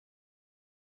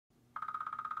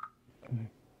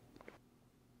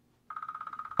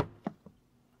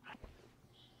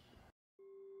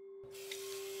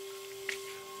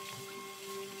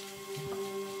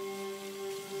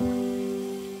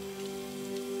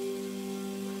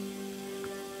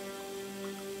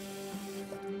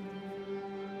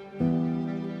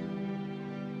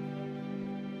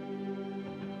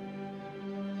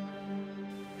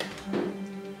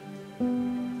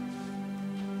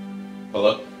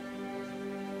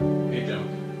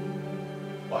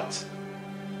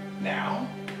Now?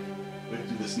 We have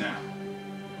to do this now.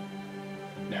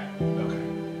 Now. Okay.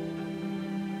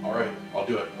 All right, I'll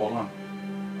do it. Hold on.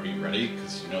 Are you ready?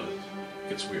 Because you know this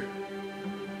gets weird.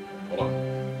 Hold on.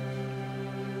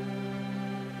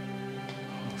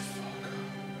 Oh, fuck.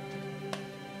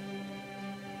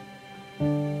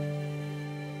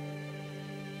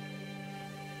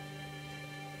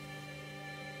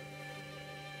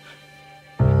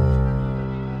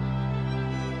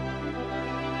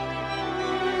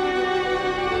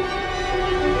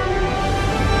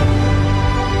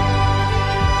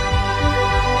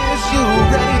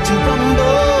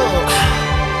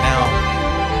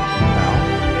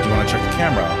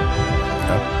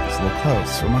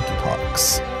 Close for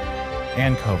monkeypox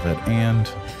and COVID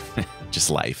and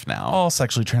just life now. All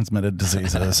sexually transmitted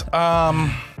diseases. Hello,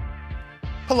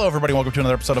 everybody. Welcome to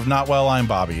another episode of Not Well. I'm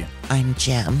Bobby. I'm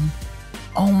Jem.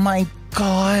 Oh my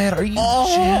God, are you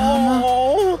Jem?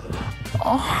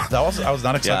 Oh, I was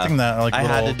not expecting that. Like I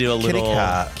had to do a little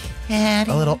cat.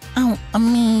 Caddy. A little a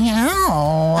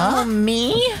meow.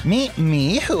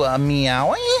 Me, who a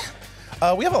meowie.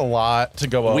 We have a lot to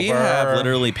go over. We have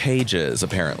literally pages,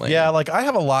 apparently. Yeah, like I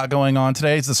have a lot going on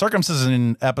today. It's the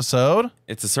circumcision episode.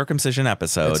 It's a circumcision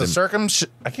episode. It's a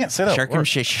I can't say that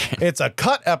circumcision. It's a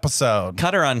cut episode.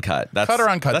 Cut or uncut? Cut or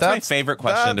uncut. That's my favorite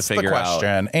question to figure out. That's the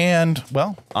question. And,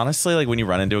 well. Honestly, like when you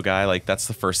run into a guy, like that's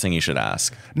the first thing you should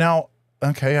ask. Now,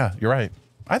 okay, yeah, you're right.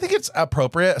 I think it's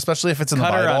appropriate, especially if it's in the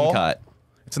Bible. Cut or uncut?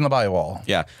 It's in the Bible.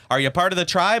 Yeah. Are you part of the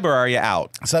tribe or are you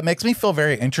out? So that makes me feel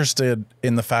very interested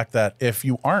in the fact that if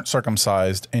you aren't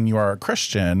circumcised and you are a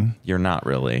Christian. You're not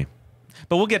really.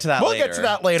 But we'll get to that later. We'll get to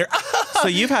that later. So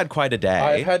you've had quite a day.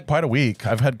 I've had quite a week.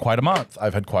 I've had quite a month.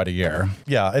 I've had quite a year.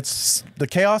 Yeah, the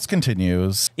chaos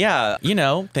continues. Yeah, you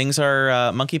know, things are,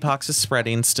 monkeypox is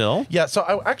spreading still. Yeah, so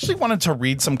I actually wanted to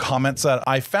read some comments that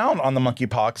I found on the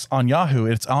monkeypox on Yahoo.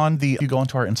 It's on you go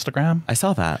into our Instagram. I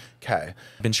saw that. Okay.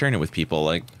 I've been sharing it with people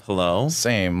like, hello.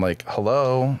 Same, like,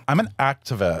 hello. I'm an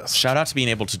activist. Shout out to being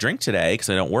able to drink today because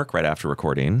I don't work right after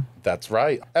recording. That's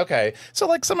right. Okay. So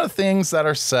like some of the things that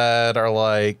are said are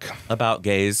like. About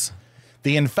gays.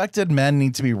 The infected men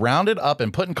need to be rounded up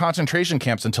and put in concentration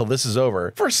camps until this is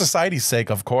over. For society's sake,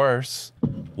 of course.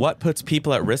 What puts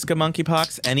people at risk of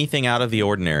monkeypox? Anything out of the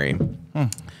ordinary.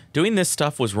 Doing this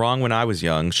stuff was wrong when I was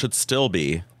young, should still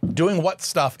be. Doing what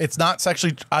stuff? It's not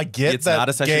sexually. I get it's that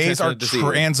not a gays are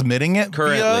transmitting it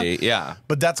currently, yeah.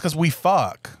 But that's because we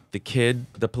fuck.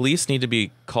 The police need to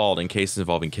be called in cases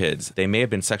involving kids. They may have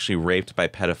been sexually raped by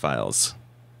pedophiles.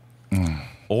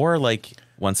 Or like,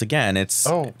 once again, it's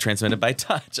transmitted by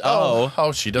touch.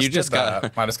 She just got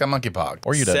that. I just got monkeypox.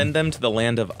 Or you did. Send them to the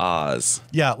land of Oz.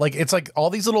 Yeah, like it's like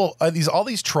all these little all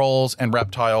these trolls and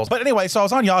reptiles. But anyway, so I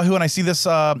was on Yahoo and I see this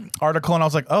article and I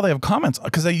was like, oh, they have comments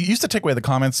because they used to take away the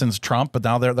comments since Trump, but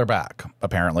now they're back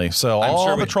apparently. So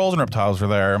all the trolls and reptiles are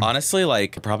there. Honestly,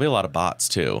 like probably a lot of bots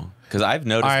too. Because I've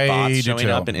noticed bots showing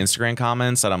up in Instagram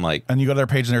comments and I'm like... And you go to their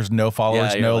page and there's no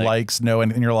followers, no likes, no...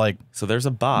 And you're like... So there's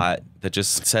a bot that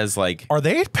just says like... Are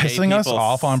they pissing us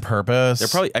off on purpose? They're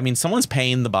probably... I mean, someone's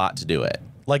paying the bot to do it.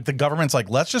 Like the government's like,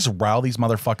 let's just rile these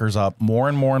motherfuckers up more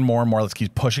and more and more and more. Let's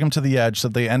keep pushing them to the edge so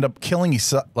they end up killing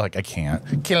like I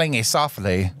can't. Killing a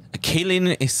softly.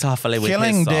 Killing a softly with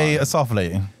Killing de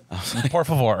softly. Por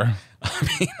favor. I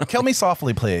mean, kill me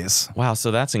softly, please. Wow,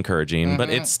 so that's encouraging, but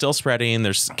it's still spreading.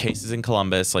 There's cases in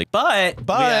Columbus, like, but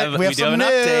we have some an news.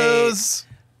 Update.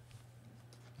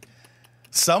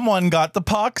 Someone got the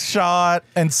pox shot,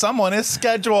 and someone is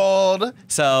scheduled.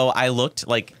 So I looked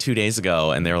like 2 days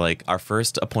ago, and they were like, our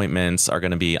first appointments are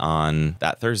going to be on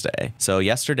that Thursday. So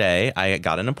yesterday, I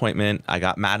got an appointment. I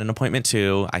got Matt an appointment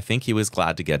too. I think he was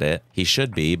glad to get it. He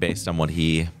should be, based on what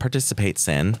he participates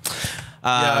in.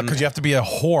 Yeah, because you have to be a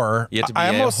whore. You have to be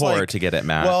a whore to get it,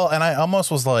 Matt. Well, and I almost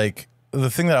was like, the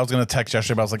thing that I was going to text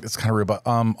yesterday, but I was like, it's kind of rude, but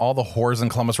all the whores in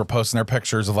Columbus were posting their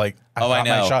pictures of like, I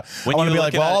know. My shot. I want to be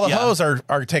like, well, all the hoes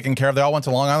are taken care of. They all went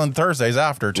to Long Island Thursdays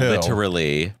after, too.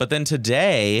 Literally. But then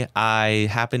today, I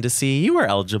happened to see you were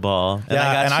eligible. And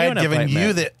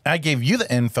I gave you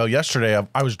the info yesterday.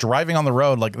 I was driving on the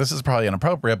road. Like, this is probably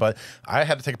inappropriate, but I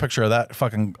had to take a picture of that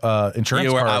fucking insurance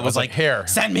card. I was like, here.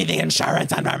 Send me the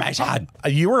insurance information.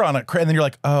 You were on it, and then you're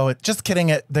like, oh, just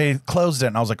kidding. They closed it.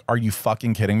 And I was like, are you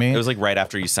fucking kidding me? It was like right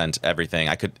after you sent everything.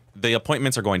 The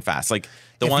appointments are going fast. Like,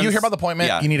 if you hear about the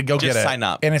appointment, you need to go get it. Sign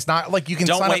up. And it's not like you can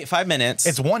Don't wait 5 minutes.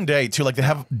 It's one day, too. Like, they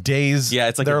have days. Yeah,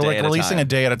 it's like they're a day at releasing a a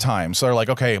day at a time. So they're like,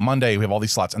 okay, Monday, we have all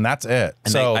these slots, and that's it.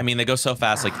 And so they go so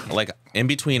fast. Like in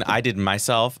between, I did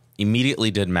myself,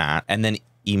 immediately did Matt, and then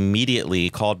immediately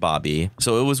called Bobby.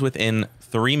 So it was within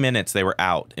 3 minutes they were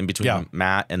out in between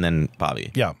Matt and then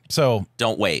Bobby. Yeah. So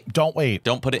don't wait. Don't wait.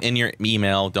 Don't put it in your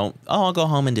email. Don't. Oh, I'll go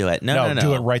home and do it. No.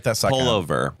 Do it right that second. Pull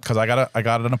over. Because I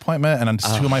got an appointment, and then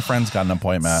 2 of my friends got an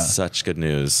appointment. Such good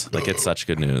news. Like, it's such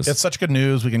good news. It's such good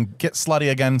news. We can get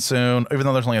slutty again soon, even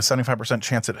though there's only a 75%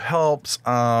 chance it helps.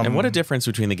 And what a difference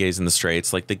between the gays and the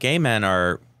straights. Like, the gay men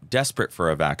are desperate for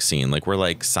a vaccine. Like, we're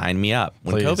like, sign me up.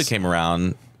 When Please. COVID came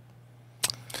around.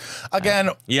 Again,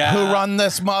 who run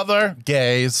this mother?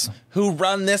 Gays. Who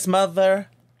run this mother?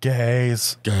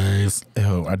 Gays. Gays.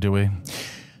 Ew, do we?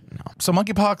 No. So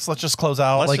monkeypox, let's just close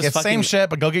out. Like, it's same shit,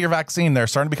 but go get your vaccine. They're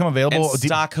starting to become available.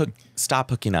 And stop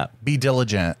hooking up. Be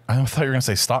diligent. I thought you were going to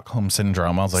say Stockholm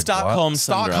Syndrome. I was like, Stockholm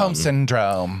Syndrome. Stockholm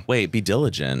Syndrome. Wait, be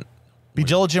diligent. Be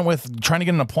diligent with trying to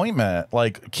get an appointment.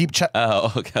 Like, keep check.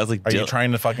 Oh, okay. I was like, are you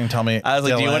trying to fucking tell me? I was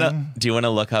like, do you want to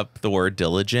look up the word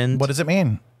diligent? What does it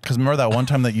mean? Because remember that one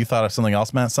time that you thought of something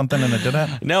else meant something and it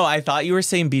didn't? No, I thought you were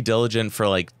saying be diligent for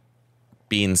like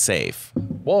being safe.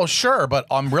 Well, sure, but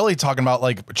I'm really talking about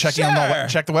like checking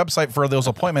check the website for those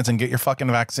appointments and get your fucking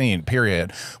vaccine.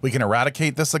 Period. We can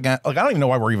eradicate this again. Like, I don't even know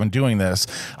why we're even doing this.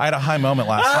 I had a high moment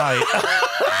last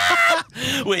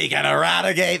night. We can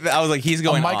eradicate. I was like, he's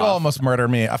going. Michael off. almost murdered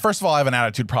me. First of all, I have an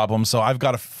attitude problem, so I've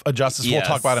got to adjust this. We'll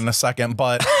talk about it in a second,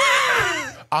 but.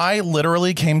 I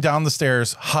literally came down the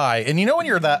stairs high. And you know when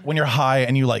you're high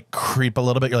and you like creep a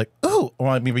little bit, you're like, ooh,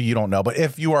 well, maybe you don't know, but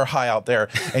if you are high out there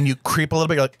and you creep a little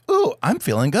bit, you're like, ooh, I'm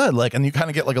feeling good. Like, and you kind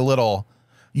of get like a little,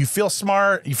 you feel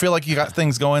smart, you feel like you got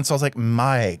things going. So I was like,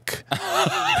 Mike.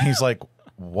 And he's like,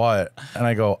 what? And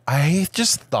I go, I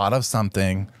just thought of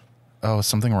something. Oh, is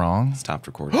something wrong? Stopped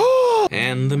recording.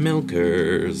 And the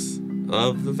milkers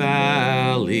of the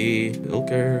valley,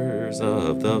 milkers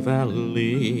of the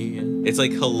valley. It's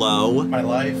like, hello. My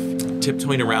life.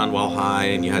 Tiptoeing around while high,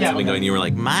 and you had something going, you were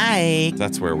like, Mike.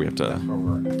 That's where we have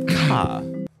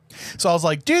to. So I was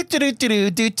like, do,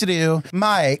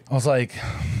 Mike. I was like,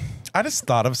 I just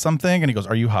thought of something. And he goes,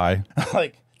 are you high? I'm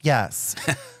like, yes.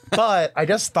 But I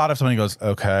just thought of something. He goes,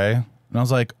 okay. And I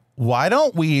was like, why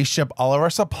don't we ship all of our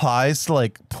supplies to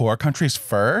like poor countries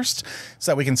first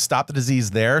so that we can stop the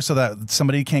disease there so that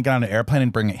somebody can't get on an airplane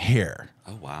and bring it here?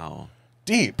 Oh, wow.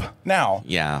 Deep. Now.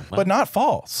 Yeah. But not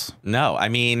false. No, I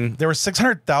mean. There were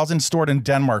 600,000 stored in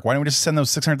Denmark. Why don't we just send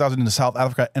those 600,000 into South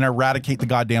Africa and eradicate the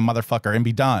goddamn motherfucker and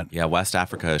be done? Yeah, West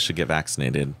Africa should get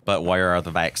vaccinated. But where are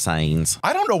the vaccines?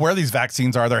 I don't know where these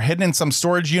vaccines are. They're hidden in some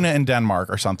storage unit in Denmark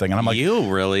or something. And I'm like, you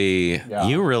really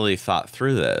thought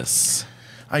through this.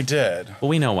 I did. Well,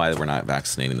 we know why we're not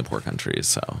vaccinating the poor countries,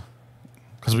 so.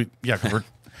 Because we're.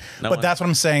 But that's what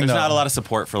I'm saying. There's not a lot of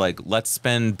support for like, let's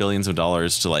spend billions of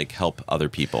dollars to like help other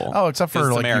people. Oh, except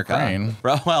for like America. Ukraine.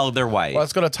 Well, they're white. Well,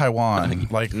 let's go to Taiwan.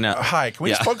 Like, no. Hi, can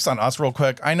we just focus on us real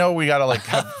quick? I know we gotta like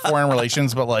have foreign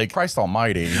relations, but like, Christ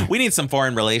Almighty, we need some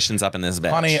foreign relations up in this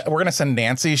bitch. Honey, we're gonna send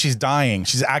Nancy. She's dying.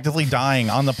 She's actively dying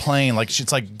on the plane. Like,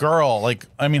 she's like, girl. Like,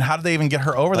 I mean, how did they even get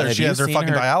her over there? She has her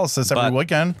fucking dialysis every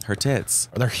weekend. Her tits.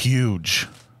 They're huge.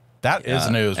 That is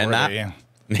news. And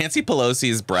Nancy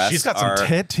Pelosi's breasts. She's got some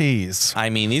titties. I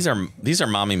mean, these are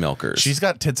mommy milkers. She's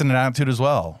got tits and an attitude as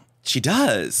well. She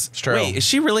does. It's true. Wait, is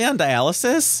she really on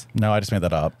dialysis? No, I just made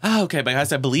that up. Oh, okay, but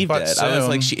guys, I believed it. Soon, I was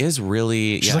like, she is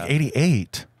really. She's like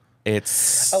 88.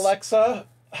 It's Alexa.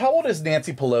 How old is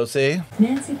Nancy Pelosi?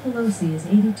 Nancy Pelosi is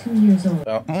 82 years old.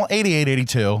 Well, 88,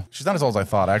 82. She's not as old as I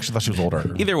thought. I actually thought she was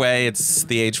older. Either way, it's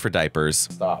the age for diapers.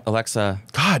 Stop. Alexa.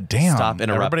 God damn. Stop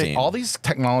interrupting. All these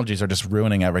technologies are just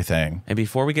ruining everything. And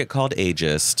before we get called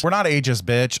ageist. We're not ageist,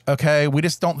 bitch. Okay? We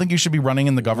just don't think you should be running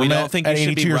in the government. We don't think at you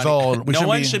should 82 be years running, old. No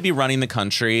one should be running the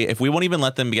country. If we won't even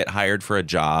let them get hired for a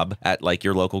job at like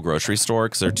your local grocery store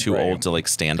because they're too old to like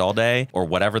stand all day or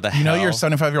whatever the hell. You know you're a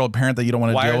 75-year-old parent that you don't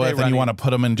want to deal with and you want to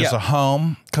put them in just a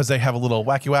home because they have a little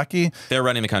wacky. They're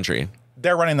running the country.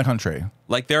 They're running the country.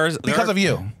 Like because of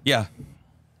you. Yeah.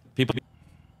 People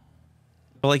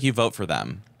like you vote for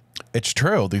them. It's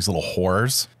true. These little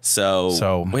whores.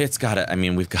 So it's gotta. I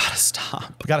mean, we've got to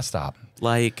stop. We got to stop.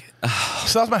 Like,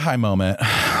 so that was my high moment.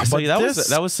 So but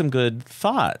that was some good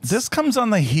thoughts. This comes on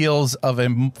the heels of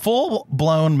a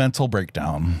full-blown mental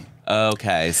breakdown.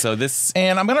 Okay, so this...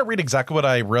 And I'm going to read exactly what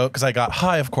I wrote because I got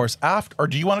high, of course, after... Or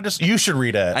do you want to just... You should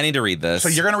read it. I need to read this. So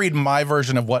you're going to read my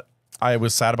version of what I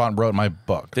was sad about and wrote in my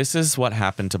book. This is what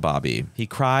happened to Bobby. He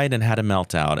cried and had a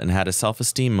meltdown and had a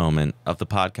self-esteem moment of the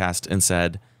podcast and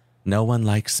said, "No one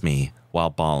likes me," while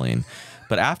bawling.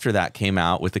 But after that came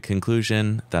out with the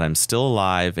conclusion that I'm still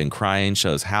alive and crying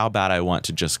shows how bad I want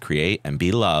to just create and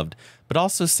be loved, but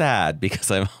also sad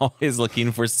because I'm always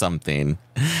looking for something.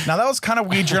 Now that was kind of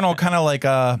weed journal, kind of like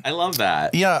I love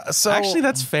that. Yeah, so actually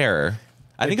that's fair.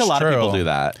 I think a lot of people do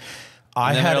that.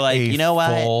 I then had they're like, a you know what?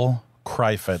 full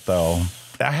cry fit though.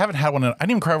 I haven't had one. I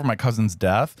didn't even cry over my cousin's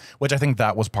death, which I think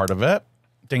that was part of it.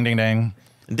 Ding, ding, ding.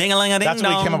 Ding-a-ling-a-ding-dong. That's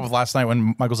what we came up with last night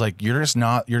when Michael's like, you're just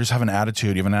having an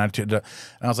attitude. You have an attitude. And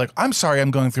I was like, I'm sorry, I'm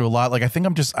going through a lot. Like, I think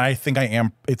I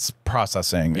am. It's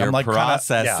processing. You're I'm like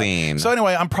processing. Yeah. So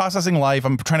anyway, I'm processing life.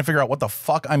 I'm trying to figure out what the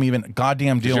fuck I'm even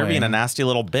goddamn doing. You're being a nasty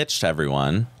little bitch to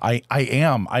everyone. I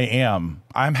am.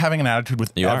 I'm having an attitude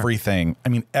with everything. I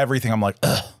mean, everything. I'm like,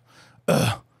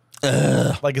 ugh.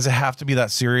 Like, does it have to be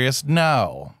that serious?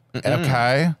 No.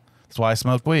 Okay. That's why I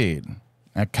smoke weed.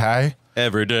 Okay.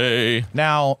 Every day.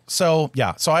 Now, so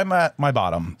I'm at my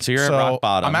bottom. So you're at rock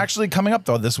bottom. I'm actually coming up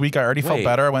though. This week I already felt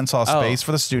better. I went and saw Space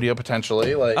for the studio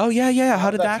potentially. Like, oh yeah.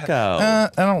 How did that go?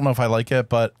 I don't know if I like it,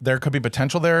 but there could be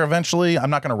potential there eventually. I'm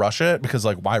not going to rush it because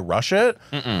like, why rush it?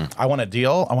 I want a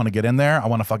deal. I want to get in there. I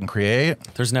want to fucking create.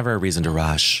 There's never a reason to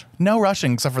rush. No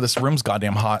rushing, except for this room's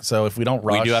goddamn hot. So if we don't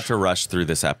rush, we do have to rush through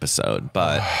this episode.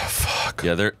 But fuck.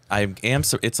 Yeah, I am.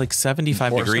 So it's like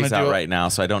 75 degrees out right now,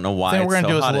 so I don't know why. I think we're going to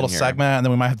do is a little segment, and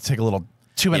then we might have to take a little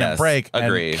 2-minute break.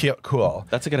 Agree. Cool.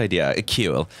 That's a good idea.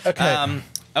 Cool. Okay.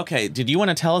 Okay. Did you want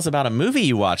to tell us about a movie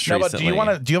you watched recently?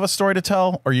 But do you have a story to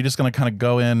tell, or are you just going to kind of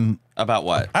go in about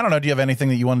what? I don't know. Do you have anything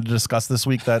that you wanted to discuss this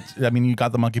week? That I mean, you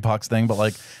got the monkeypox thing, but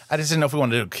like, I just didn't know if we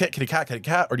wanted to do kitty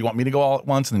cat, or do you want me to go all at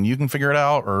once and then you can figure it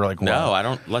out, or like? No, what? I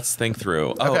don't. Let's think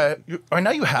through. Okay, I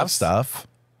know you have stuff.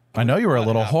 I know you were a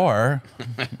little whore.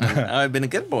 I've been a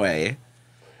good boy.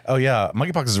 Oh yeah,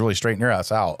 monkeypox is really straightening your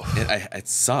ass out. It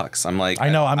sucks. I'm like, I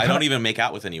know. I don't even make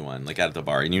out with anyone like at the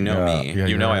bar, and you know me. Yeah,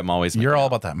 you know I'm always. You're all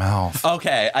about that mouth.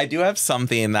 Okay, I do have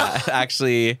something that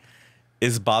actually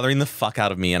is bothering the fuck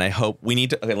out of me, and I hope we need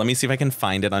to. Okay, let me see if I can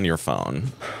find it on your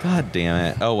phone. God damn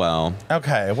it. Oh well.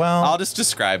 Okay, well, I'll just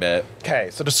describe it. Okay,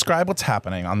 so describe what's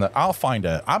happening on the. I'll find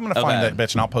it. I'm gonna find that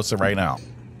bitch, and I'll post it right now.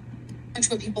 That's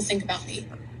what people think about me.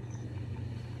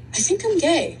 I think I'm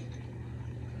gay.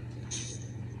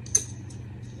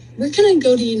 Where can I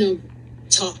go to,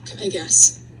 talk, I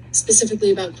guess,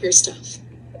 specifically about queer stuff?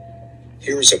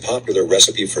 Here is a popular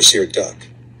recipe for seared duck.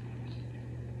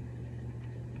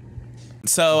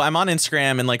 So I'm on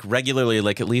Instagram, and like regularly,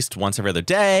 like at least once every other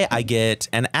day, I get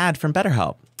an ad from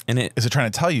BetterHelp. And Is it trying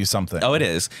to tell you something? Oh, it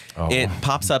is. Oh. It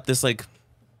pops up this like,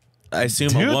 I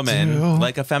assume a woman,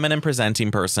 like a feminine presenting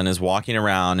person, is walking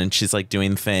around and she's like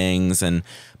doing things and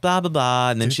blah, blah, blah.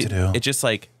 And then it just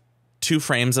like 2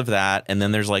 frames of that. And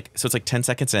then there's like, so it's like 10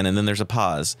 seconds in, and then there's a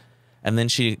pause. And then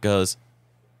she goes,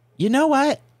 you know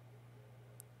what?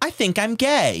 I think I'm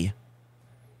gay.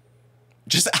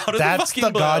 Just out of the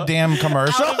fucking blue. Goddamn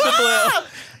commercial. Out of the blue.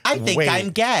 I think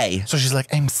I'm gay. So she's like,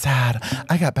 I'm sad.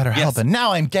 I got better help, and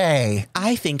now I'm gay.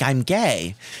 I think I'm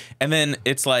gay. And then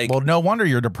it's like, well, no wonder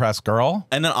you're depressed, girl.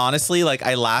 And then honestly, like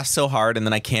I laugh so hard and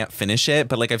then I can't finish it.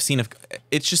 But like I've seen,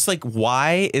 it's just like,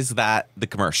 why is that the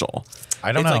commercial?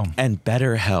 I don't know. Like, and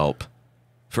BetterHelp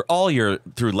for all your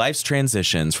through life's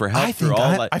transitions, for help through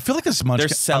all life. I feel like this Munchkin.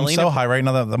 I'm so high right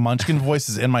now that the Munchkin voice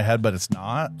is in my head, but it's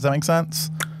not. Does that make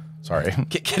sense? Sorry.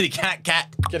 Kitty cat.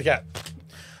 Kitty cat.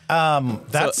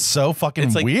 That's so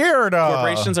fucking like weird.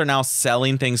 Corporations are now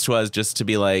selling things to us just to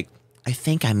be like, I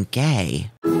think I'm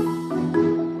gay.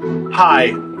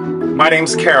 Hi, my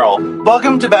name's Carol.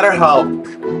 Welcome to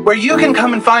BetterHelp, where you can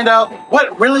come and find out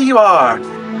what really you are.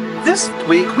 This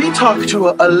week, we talked to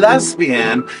a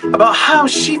lesbian about how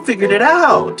she figured it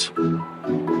out.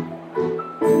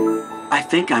 I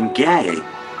think I'm gay.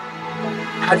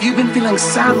 Have you been feeling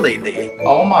sad lately?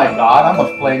 Oh my god, I'm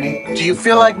a flaming. Do you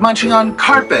feel like munching on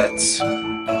carpets?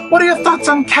 What are your thoughts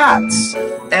on cats?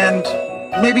 And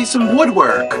maybe some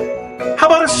woodwork? How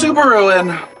about a Subaru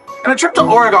and a trip to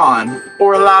Oregon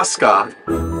or Alaska?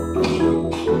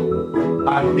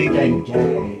 I think I'm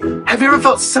gay. Have you ever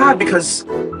felt sad because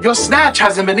your snatch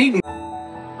hasn't been eaten?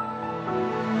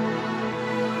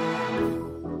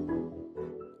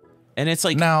 And it's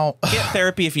like, now get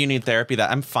therapy if you need therapy.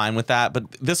 That I'm fine with that, but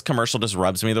this commercial just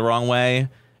rubs me the wrong way.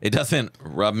 It doesn't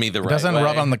rub me the right way. It doesn't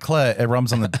rub on the clit. It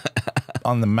rubs on the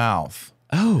on the mouth.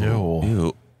 Oh,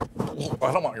 ew.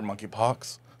 I don't want your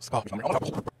monkeypox. Stop. I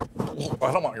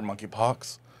don't want your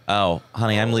monkeypox. Oh,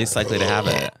 honey, I'm least likely to have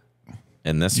it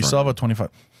in this. You still have a 25.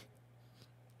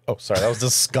 Oh, sorry, that was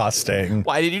disgusting.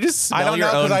 Why did you just smell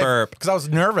your own burp? Because I was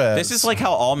nervous. This is like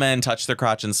how all men touch their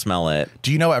crotch and smell it.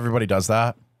 Do you know everybody does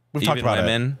that? We've talked about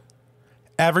women.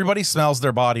 Everybody smells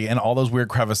their body in all those weird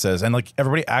crevices, and like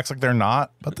everybody acts like they're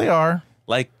not, but they are.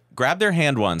 Like grab their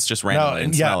hand once, just randomly,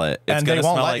 and smell it. It's and gonna they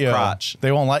won't smell let like you. crotch.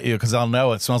 They won't let you because they'll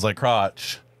know it smells like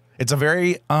crotch. It's a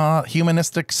very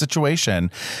humanistic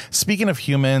situation. Speaking of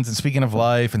humans, and speaking of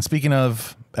life, and speaking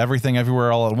of everything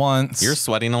everywhere all at once. You're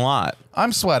sweating a lot.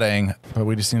 I'm sweating, but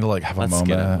we just need to like have a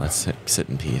moment. Let's sit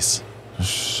in peace.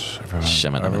 Shh,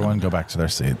 everyone go back to their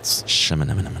seats.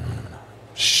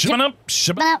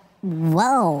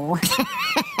 Whoa.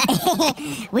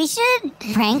 We should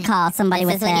prank call somebody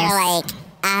with this. When you're like,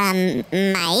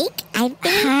 Mike, I've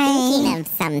been thinking of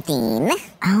something.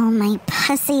 Oh, my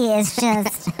pussy is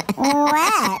just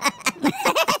wet.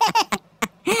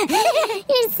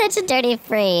 You're such a dirty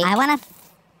freak. I want to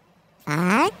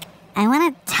fuck? I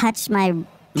want to touch my,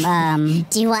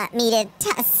 Do you want me to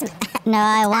touch? No,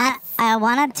 I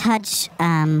want to touch,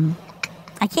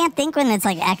 I can't think when it's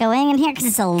like echoing in here because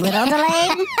it's a little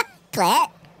delayed. Clit.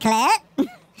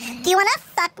 Do you want to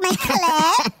fuck my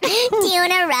clit? Do you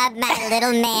want to rub my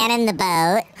little man in the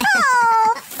boat?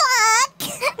 Oh, fuck.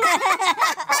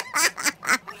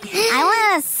 I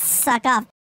want to suck off.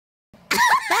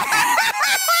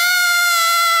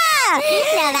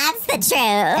 No, that's the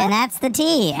truth. And that's the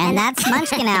tea. And that's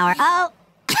Munchkin Hour. Oh,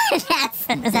 is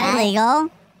that illegal?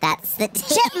 That's the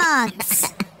tea.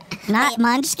 Chipmunks. Not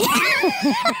Munchkin.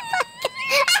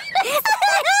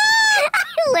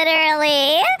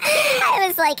 Literally. I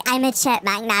was like, I'm a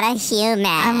chipmunk, not a human.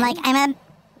 I'm like, I'm a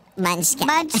munchkin.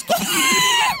 Which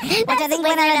I think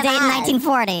went on a date in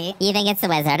 1940. You think it's the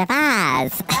Wizard of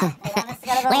Oz.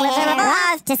 We're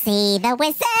off to see the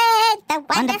wizard, the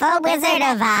wonderful Wizard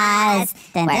of Oz.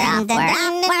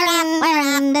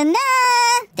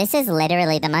 This is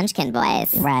literally the Munchkin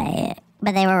Boys. Right.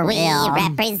 But they were real. We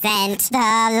represent the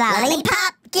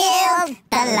Lollipop Guild.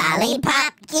 The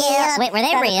Lollipop Guild. Wait, were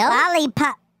they real?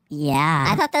 Lollipop. Yeah.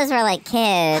 I thought those were like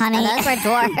kids. Honey. Oh, those were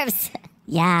dwarves.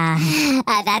 Yeah.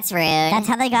 That's rude. That's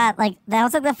how they got, like, that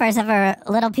was like the first ever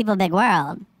Little People Big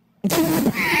World. Little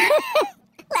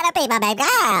People Big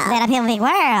World. Little People Big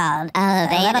World. Oh,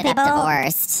 they ended up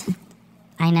divorced.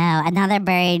 I know. And now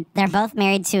they're both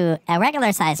married to a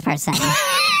regular sized person.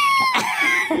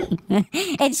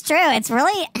 It's true. It's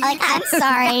really, like, I'm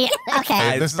sorry. Okay.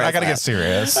 Hey, I gotta get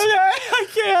serious. Okay, I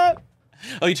can't.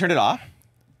 Oh, you turned it off?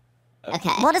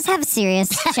 Okay. We'll just have a serious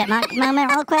chipmunk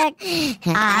moment real quick.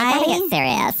 I gotta get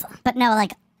serious. But no,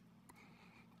 like,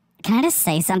 can I just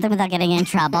say something without getting in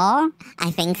trouble?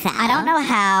 I think so. I don't know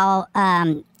how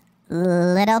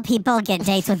little people get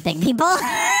dates with big people.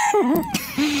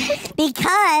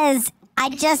 Because I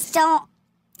just don't.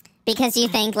 Because you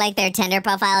think, like, their Tinder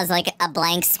profile is, like, a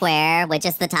blank square with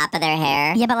just the top of their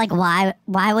hair? Yeah, but, like,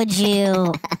 why would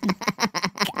you...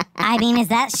 I mean, is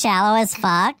that shallow as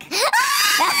fuck?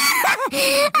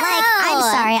 I'm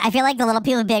sorry. I feel like the Little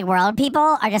People Big World people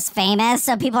are just famous,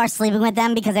 so people are sleeping with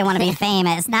them because they want to be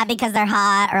famous, not because they're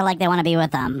hot or, like, they want to be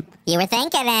with them. You were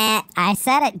thinking it. I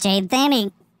said it. Jade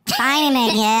thinking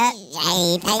it.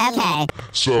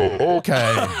 Okay.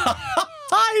 Okay.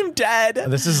 I'm dead.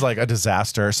 This is like a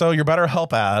disaster. So your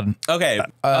BetterHelp ad. Okay.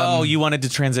 You wanted to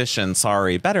transition.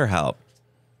 Sorry. BetterHelp.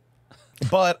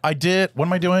 But I did. What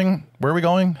am I doing? Where are we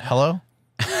going? Hello?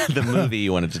 The movie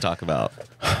you wanted to talk about.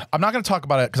 I'm not going to talk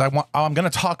about it because I'm going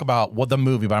to talk about the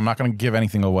movie, but I'm not going to give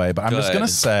anything away. But I'm just going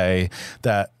to say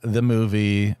that the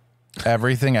movie,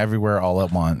 Everything Everywhere All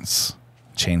at Once,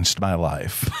 changed my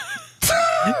life.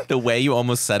 The way you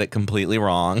almost said it completely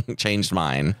wrong changed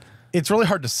mine. It's really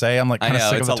hard to say. I'm like kind of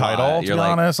sick of the title, to be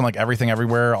honest. I'm like Everything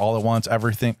Everywhere All at Once,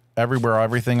 Everything Everywhere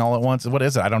Everything All at Once. What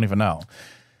is it? I don't even know.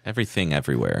 Everything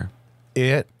Everywhere.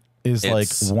 It is like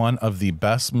one of the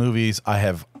best movies I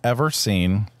have ever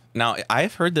seen. Now,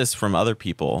 I've heard this from other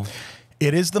people.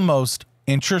 It is the most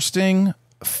interesting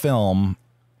film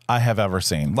I have ever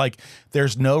seen. Like,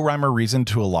 there's no rhyme or reason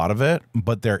to a lot of it,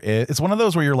 but there is. It's one of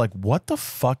those where you're like, what the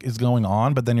fuck is going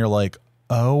on? But then you're like,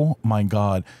 oh my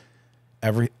God.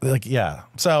 Yeah.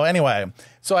 So anyway,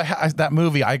 that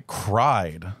movie, I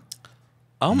cried.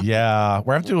 Yeah.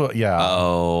 We're having to, yeah.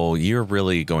 Oh, you're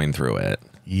really going through it.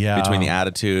 Yeah. Between the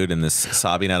attitude and this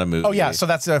sobbing at a movie. Oh yeah. So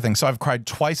that's the other thing. So I've cried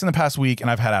twice in the past week and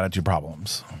I've had attitude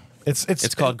problems.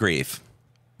 It's called grief.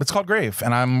 It's called grief.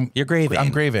 And you're grieving.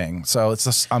 I'm grieving. So it's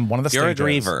just, I'm one of the You're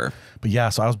stages. a griever. But yeah,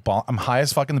 so I'm high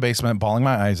as fuck in the basement, bawling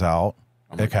my eyes out.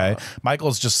 Oh okay. God.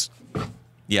 Michael's just.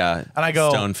 Yeah. And I go,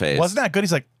 stone face. Wasn't that good?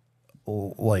 He's like,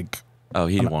 oh,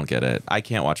 he won't get it. I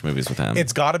can't watch movies with him.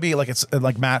 It's got to be like, it's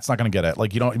like Matt's not going to get it.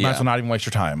 Like you might as well not even waste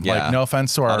your time. Yeah. Like no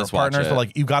offense to our partners, but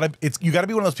like you got to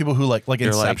be one of those people who like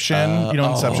Inception. Like,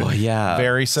 Inception. Yeah,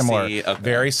 very similar. See, okay.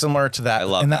 Very similar to that. I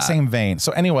love in that same vein.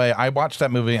 So anyway, I watched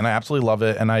that movie and I absolutely love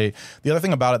it. And the other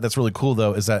thing about it that's really cool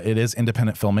though is that it is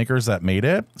independent filmmakers that made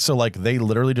it. So like they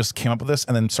literally just came up with this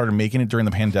and then started making it during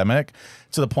the pandemic.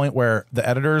 To the point where the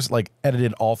editors like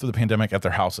edited all through the pandemic at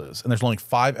their houses, and there's only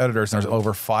 5 editors, and there's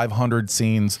over 500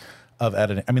 scenes of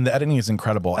editing. I mean, the editing is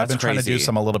incredible. I've been trying to do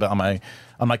some a little bit on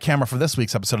my camera for this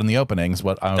week's episode in the openings.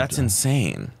 That's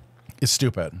insane. It's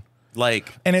stupid.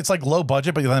 Like, and it's like low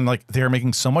budget, but then like they're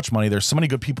making so much money. There's so many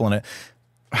good people in it.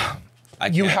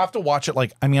 You have to watch it.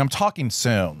 Like, I mean, I'm talking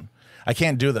soon. I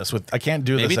can't do this this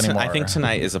anymore. I think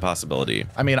tonight is a possibility.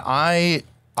 I mean, I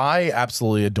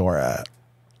absolutely adore it.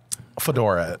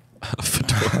 Fedora it.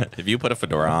 Fedora. If you put a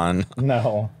fedora on,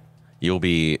 no, you'll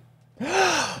be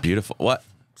beautiful. What?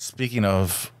 Speaking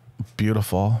of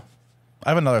beautiful, I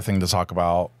have another thing to talk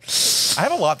about. I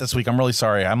have a lot this week. I'm really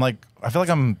sorry. I feel like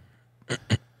I'm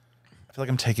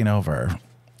taking over.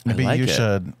 Maybe you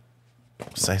should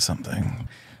say something.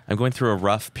 I'm going through a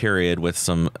rough period with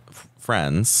some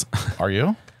friends. Are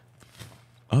you?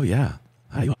 Oh yeah.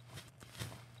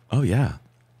 Oh yeah.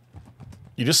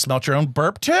 You just smelt your own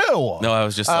burp too. No, I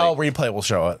was just replay will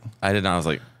show it. I did not. I was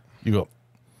like, you go.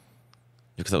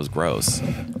 Because that was gross.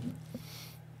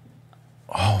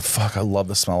 Oh fuck! I love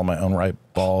the smell of my own ripe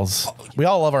balls. We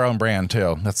all love our own brand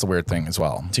too. That's the weird thing as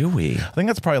well. Do we? I think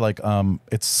that's probably like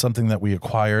it's something that we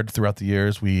acquired throughout the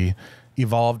years. We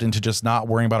evolved into just not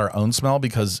worrying about our own smell,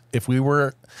 because if we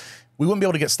wouldn't be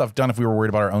able to get stuff done if we were worried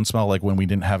about our own smell, like when we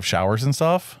didn't have showers and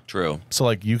stuff. True. So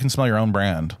like you can smell your own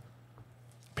brand.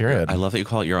 Period. I love that you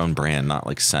call it your own brand, not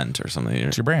like scent or something.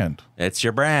 It's your brand. It's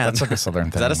your brand. That's like a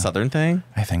Southern thing. Is that a Southern thing?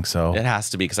 I think so. It has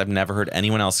to be, because I've never heard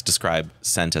anyone else describe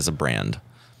scent as a brand.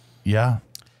 Yeah.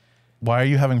 Why are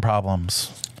you having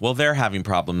problems? Well, they're having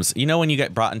problems. You know, when you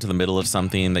get brought into the middle of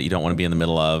something that you don't want to be in the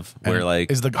middle of, where like,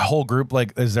 is the whole group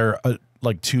like, is there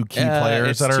like two key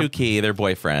players that are two key? They're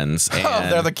boyfriends. And oh,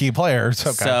 they're the key players.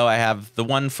 Okay. So I have the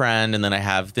one friend, and then I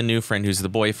have the new friend who's the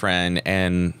boyfriend,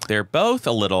 and they're both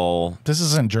a little. This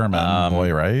isn't German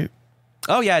boy, right?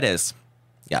 Oh yeah, it is.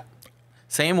 Yeah,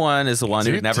 same one as the one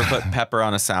who never put pepper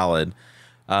on a salad.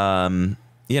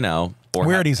 You know.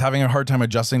 Weird, he's having a hard time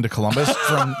adjusting to Columbus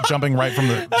from jumping right from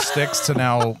the sticks to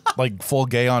now like full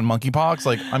gay on monkeypox.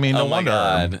 Like, I mean, no wonder.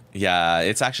 God. Yeah,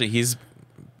 it's actually, he's,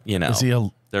 you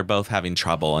know, they're both having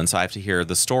trouble. And so I have to hear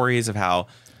the stories of how.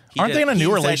 Aren't they in a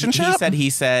new relationship? He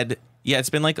said, yeah, it's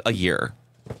been like a year.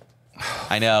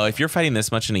 I know. If you're fighting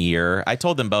this much in a year, I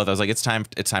told them both, I was like, it's time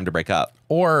to break up.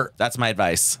 Or. That's my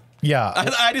advice. Yeah.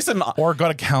 I just am. Or go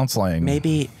to counseling.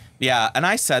 Maybe. Yeah, and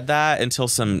I said that until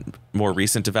some more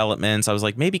recent developments. I was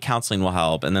like, maybe counseling will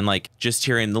help. And then like just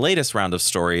hearing the latest round of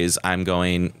stories, I'm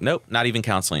going, nope, not even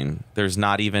counseling. There's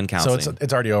not even counseling. So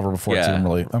it's already over before it's even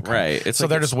really okay. Right. It's so like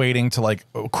they're just waiting to like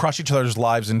crush each other's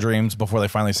lives and dreams before they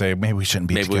finally say, maybe we shouldn't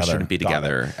be together. Maybe we shouldn't be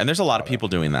together. And there's a lot of people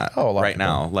doing that right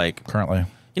now. Like currently.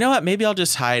 You know what? Maybe I'll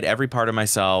just hide every part of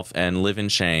myself and live in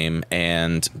shame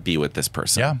and be with this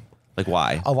person. Yeah. Like,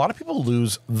 why? A lot of people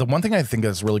lose. The one thing I think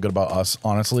is really good about us,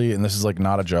 honestly, and this is like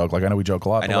not a joke. Like, I know we joke a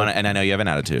lot. I know, like, and I know you have an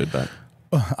attitude, but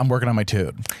I'm working on my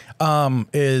tude.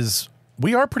 Is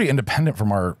we are pretty independent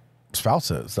from our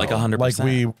spouses. Though. Like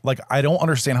 100%. Like I don't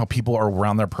understand how people are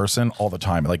around their person all the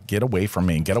time. Like, get away from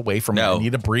me. Get away from me. I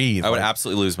need to breathe. I would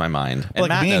absolutely lose my mind. And like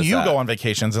Matt me and you that. go on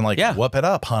vacations and like, whoop it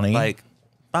up, honey. Like,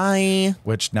 bye.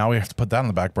 Which now we have to put that on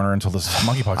the back burner until this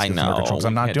monkeypox gets under control. Because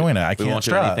I'm not doing it. I can't won't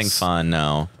do anything fun.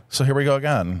 No. So here we go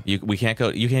again. We can't go.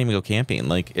 You can't even go camping.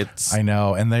 Like it's. I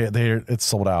know, and it's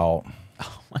sold out.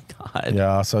 Oh my god.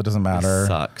 Yeah, so it doesn't matter. It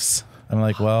sucks. I'm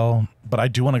like, well, but I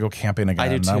do want to go camping again. I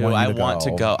do too. I want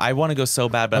to go. I want to go so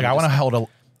bad, but like I want to hold a.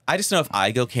 I just know if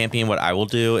I go camping, what I will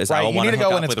do is I will want to go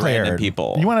hook when up it's with cleared. random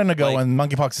people. You want to go when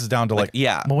monkeypox is down to like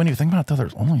yeah. But when you think about it, though,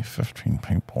 there's only 15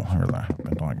 people here that have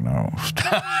been diagnosed.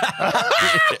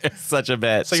 It's such a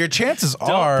bitch. So your chances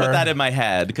Don't are. put that in my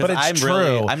head because I'm true.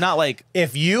 really. I'm not like.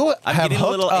 If you I'm have getting a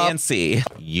little up, antsy.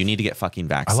 You need to get fucking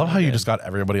vaccinated. I love how you just got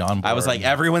everybody on board. I was like,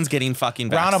 everyone's getting fucking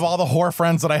vaccinated. Round of all the whore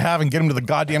friends that I have and get them to the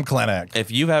goddamn clinic.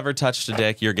 If you've ever touched a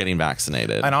dick, you're getting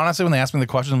vaccinated. And honestly, when they ask me the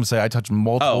question, I'm going to say I touched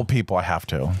multiple people. I have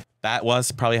to. That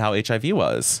was probably how HIV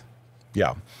was.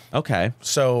 Yeah. Okay.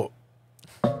 So,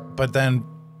 but then,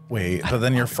 wait, but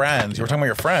then your friends, you were talking about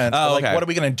your friends. Oh, like, okay. what are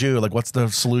we going to do? Like, what's the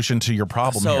solution to your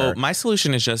problem so here? my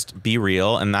solution is just be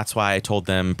real. And that's why I told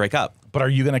them break up. But are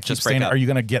you going to keep saying, are you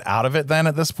going to get out of it then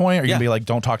at this point? Are you going to be like,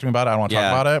 don't talk to me about it. I don't want to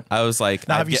talk about it. I was like,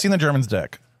 now, have you seen the German's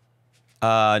dick?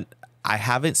 I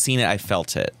haven't seen it. I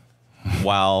felt it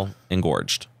while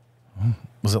engorged.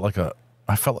 Was it like a,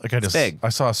 I felt like I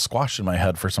saw a squash in my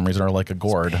head for some reason, or like a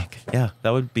gourd. Yeah, that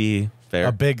would be fair.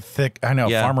 A big, thick, I know,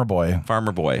 farmer boy.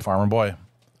 Farmer boy. Farmer boy.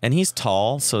 And he's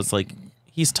tall, so it's like,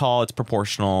 he's tall, it's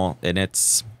proportional, and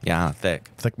it's, thick.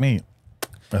 Thick meat.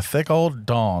 A thick old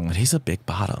dong. But he's a big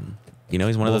bottom. You know,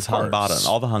 he's one of those hung bottoms.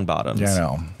 All the hung bottoms. Yeah, I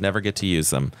know. Never get to use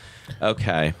them.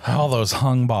 Okay. All those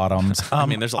hung bottoms. I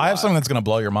mean, there's a lot. I have something that's going to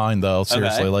blow your mind, though.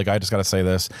 Seriously. Okay. Like, I just got to say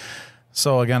this.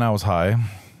 So again, I was high.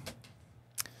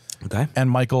 Okay. And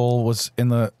Michael was in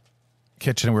the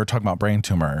kitchen and we were talking about brain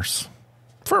tumors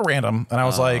for random. And I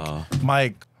was like,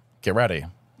 Mike, get ready.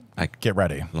 Get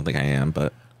ready. I don't think I am,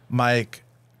 but Mike,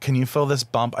 can you feel this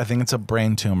bump? I think it's a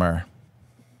brain tumor.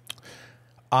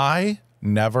 I'm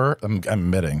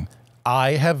admitting,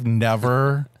 I have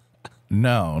never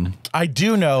known. I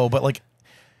do know, but like,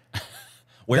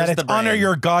 where's that it's the brain? under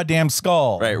your goddamn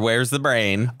skull. Right, where's the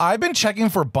brain? I've been checking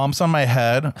for bumps on my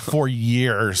head for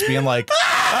years, being like,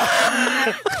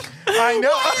 I know.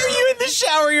 Why are you in the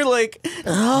shower? You're like,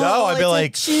 No, I'd be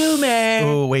like, tumor.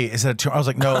 oh wait, is it a tumor? I was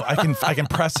like, no, I can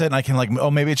press it and I can like, oh,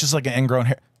 maybe it's just like an ingrown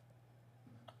hair.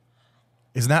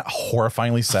 Isn't that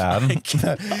horrifyingly sad?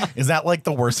 Is that like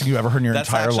the worst thing you ever heard in your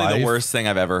entire life? That's actually the worst thing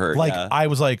I've ever heard. Like, yeah. I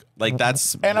was like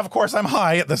that's, and of course I'm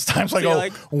high at this time, so I So go, you're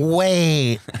like-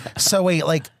 wait, so wait,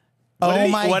 like,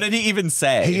 what did he even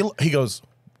say? He goes,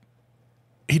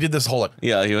 he did this whole like,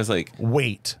 yeah, he was like,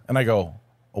 wait, and I go,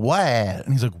 what?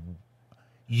 And he's like,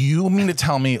 you mean to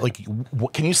tell me, like,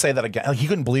 can you say that again? Like, he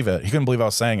couldn't believe it. He couldn't believe I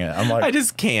was saying it. I'm like, I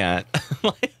just can't.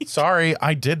 Like, sorry,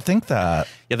 I did think that.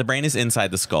 yeah, the brain is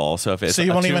inside the skull, so if it's So you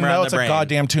a won't even tumor know on it's the a brain,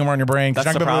 goddamn tumor on your brain. 'Cause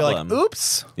That's you're the not gonna be problem. like,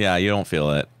 oops. Yeah, you don't feel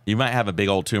it. You might have a big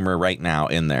old tumor right now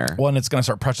in there. Well, and it's gonna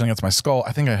start pressing against my skull.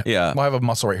 I think Yeah. well, I have a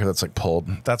muscle right here that's like pulled.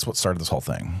 That's what started this whole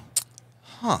thing.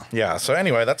 Huh. Yeah. So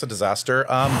anyway, that's a disaster.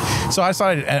 So I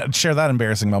decided to share that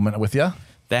embarrassing moment with you.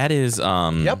 That is,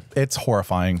 Yep. It's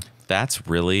horrifying. That's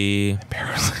really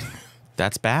Embarrassing.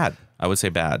 That's bad. I would say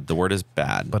bad. The word is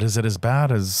bad. But is it as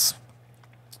bad as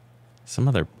Some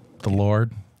other, the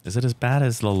Lord? is it as bad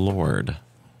as the Lord?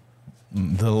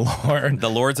 The Lord. The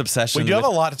Lord's obsession. We do have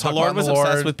with- a lot to talk The Lord about was the Lord.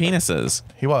 obsessed with penises.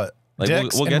 He what? Like,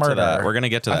 Dicks we'll and get to murder. that. We're gonna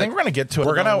get to that. I think we're gonna get to it.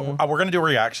 We're gonna do a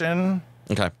reaction.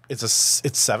 Okay. It's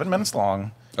 7 minutes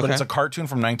long, but Okay. it's a cartoon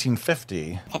from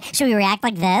 1950. Should we react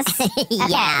like this?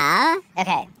 Yeah.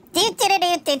 Okay.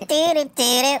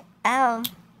 Oh.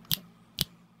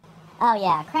 Oh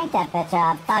yeah, crank that bitch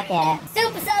up. Fuck it.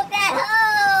 Super soak that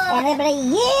hoe! Everybody,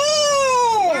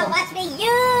 Now watch me,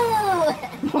 you!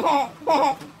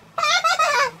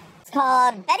 It's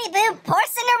called Betty Boop Poor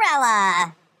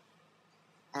Cinderella!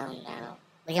 Oh no.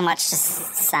 We can watch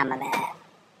just some of it.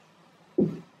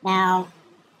 now.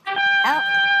 Oh.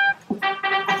 Okay,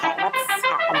 what's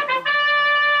happening?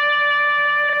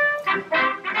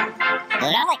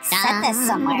 Did I like set this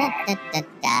somewhere?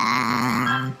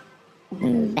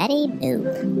 Betty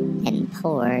Boop and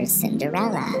Poor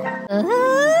Cinderella.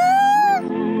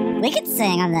 We could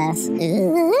sing on this.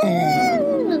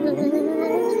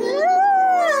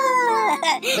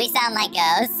 We sound like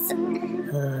ghosts.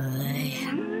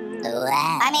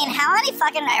 I mean, how many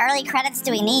fucking early credits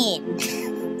do we need?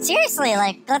 Seriously,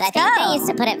 like, let's I go. think they used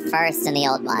to put it first in the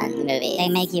old one movie. They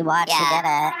make you watch Yeah. to get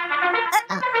it.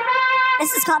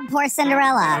 This is called Poor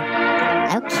Cinderella.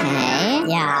 Okay.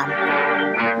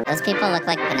 Yeah. Those people look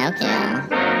like Pinocchio.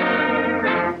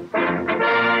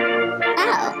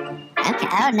 Oh. Okay.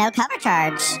 Oh, no cover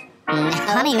charge.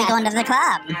 Honey, we going to the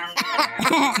club.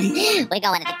 We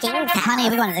going to the king's house. Honey,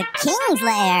 we going to the king's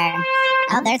lair.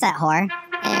 Oh, there's that whore.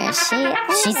 There she is.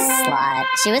 She's a slut.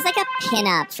 She was like a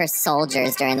pinup for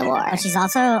soldiers during the war. Oh, she's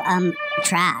also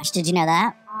trash. Did you know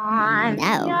that?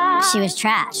 No. She was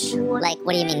trash. Like,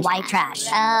 what do you mean? White trash.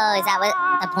 Oh, is that what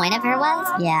the point of her was?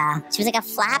 Yeah. She was like a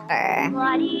flapper.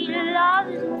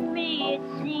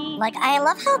 Like, I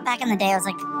love how back in the day I was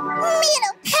like, me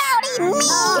little pouty me.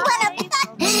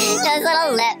 Those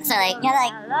little lips are like, You're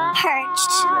like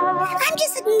perched. I'm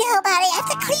just a nobody. I have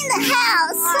to clean the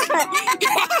house.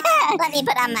 let me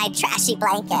put on my trashy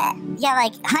blanket. Yeah,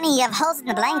 like, honey, you have holes in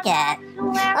the blanket.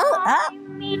 Oh.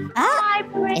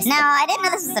 Now, I didn't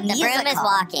know this was a The musical. broom is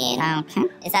walking. Okay.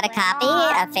 Is that a copy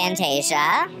of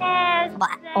Fantasia?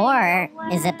 Or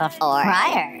is it before?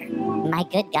 Prior. My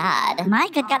good God. My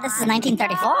good God, this is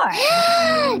 1934.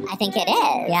 I think it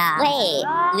is. Yeah. Wait,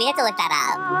 we have to look that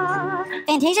up.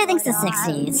 Fantasia thinks the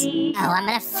 60s. Oh, I'm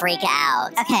gonna freak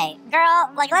out. Okay, girl,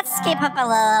 like, let's skip up a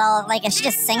little. Like, is she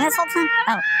just sing this whole time?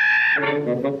 Oh.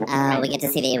 Oh, we get to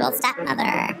see the evil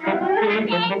stepmother.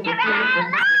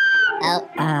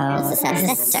 Oh, this is her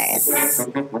sisters.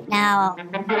 Now,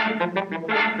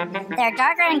 they're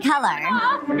darker in color.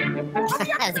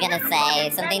 I was gonna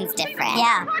say, something's different.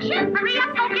 Yeah.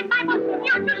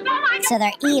 So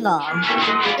they're evil.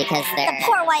 Because The they're...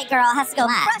 poor white girl has to go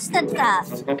What? crush the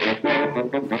stuff.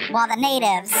 While the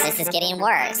natives... This is getting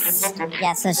worse.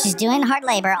 Yeah, so she's doing hard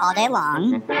labor all day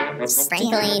long.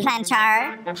 Sprinkling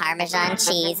planchar Parmesan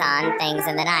cheese on things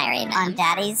in the diary. on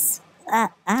daddy's...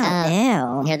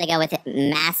 ew. Here they go with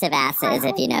massive asses,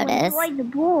 if you notice.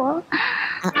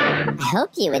 I hope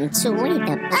you enjoy the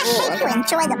pool. I hope you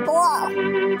enjoy the ball.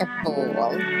 The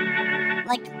pool.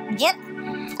 Like, get.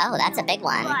 Oh, that's a big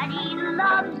one. Buddy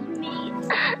loves me.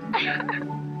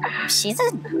 She's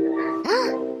a.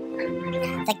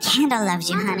 The candle loves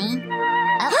you, honey.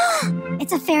 Oh,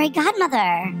 It's a fairy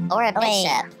godmother. or a Wait.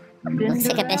 bishop. Looks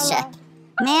like a bishop.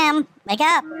 Ma'am, wake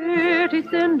up. Pretty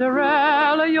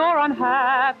Cinderella, you're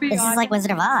unhappy. This is like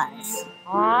Wizard of Oz.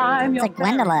 I'm It's like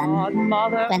Gwendolyn.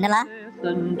 mother. Gwendolyn?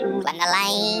 Listen to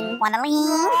Gwendoline.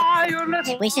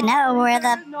 Gwendolyn. We should know we're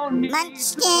the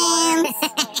Munchkins.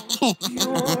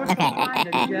 Okay.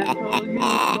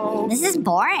 This is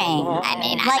boring. I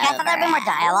mean, I'm Like, I thought there'd be more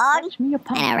dialogue. Touch me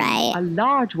upon I know, right? a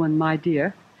large one, my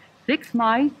dear. 6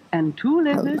 mice and 2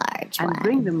 lizards, large and one.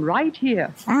 bring them right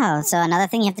here. Oh, so another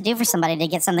thing you have to do for somebody to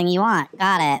get something you want.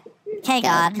 Got it. Okay, Go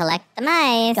God. collect the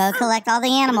mice. Go collect all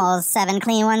the animals. 7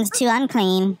 clean ones, 2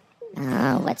 unclean.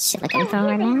 Oh, what's she looking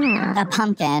for now? A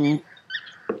pumpkin.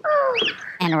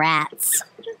 And rats.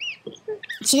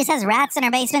 She just has rats in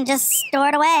her basement just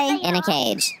stored away. In a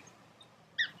cage.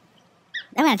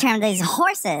 I'm gonna turn these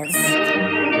horses.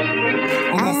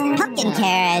 And this pumpkin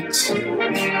carriage.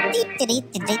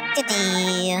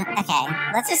 Dee-dee-dee-dee-dee-dee. Okay,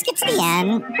 let's just get to the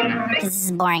end. Because this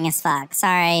is boring as fuck.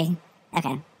 Sorry.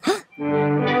 Okay.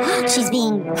 She's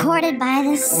being courted by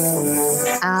this.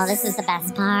 Oh, this is the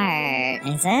best part.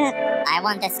 Is it? I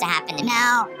want this to happen to me.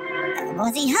 Now,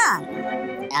 was he hung?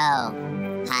 Oh,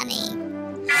 honey.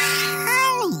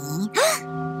 Honey.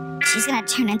 She's gonna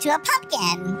turn into a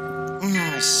pumpkin.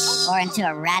 Oh, Or into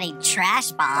a ratty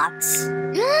trash box.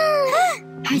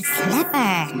 Her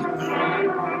slipper.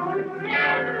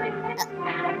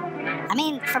 I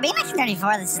mean, for being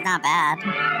 1934, this is not bad.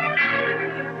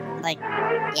 Like,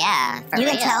 yeah, for you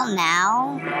real. can tell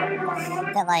now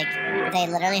that, like, they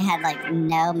literally had, like,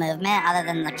 no movement other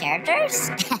than the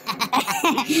characters.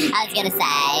 I was gonna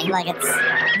say. Like, it's...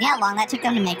 You know how long that took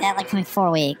them to make that? Like, 4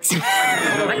 weeks. Sorry.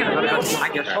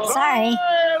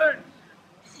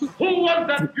 Who was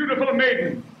that beautiful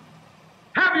maiden?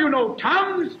 Have you no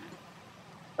tongues?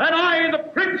 And I, the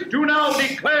prince, do now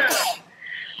declare.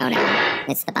 Oh no,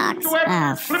 it's the box.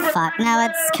 Oh, fuck. No,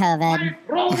 it's COVID.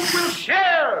 Throne will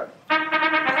share.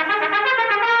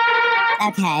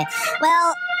 Okay.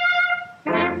 Well...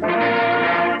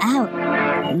 Oh.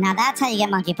 Now that's how you get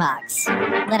monkeypox.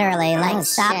 Literally. Like, Oh,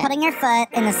 stop shit. putting your foot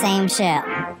in the same shoe.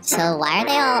 So why are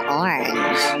they all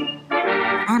orange?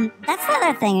 That's the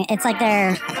other thing. It's like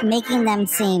they're making them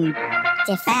seem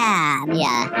bad.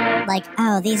 Yeah, Like,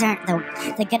 oh, these aren't the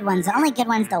good ones. The only good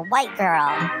one's the white girl.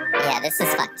 yeah, this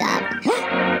is fucked up.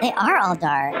 They are all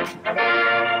dark.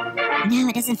 No,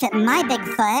 it doesn't fit my big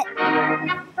foot.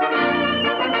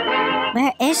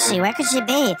 Where is she? Where could she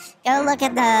be? Go look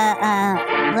at the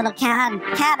little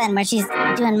cabin where she's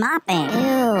doing mopping.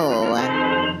 Ew.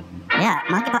 Yeah,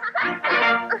 monkeypox.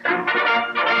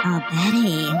 Oh,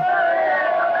 Betty.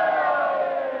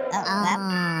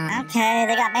 Okay,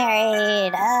 they got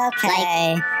married.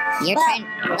 Okay. You're Well, trying.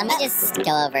 Let me just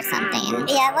go over something.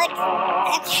 Yeah, like,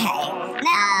 okay.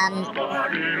 Now,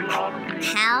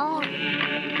 How?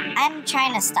 I'm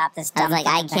trying to stop this I was dumb like,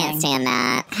 I fucking can't thing. stand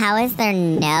that. How is there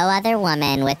no other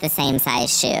woman with the same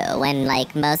size shoe when,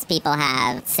 like, most people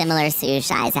have similar shoe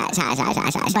size? But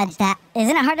that,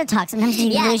 isn't it hard to talk? Sometimes you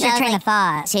Yeah, lose so your I was train of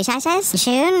thought. Shoe sizes?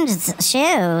 Shoes.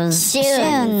 Shoes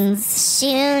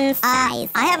size.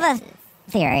 I have a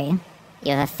theory.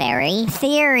 You have a fairy?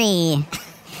 Theory.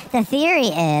 The theory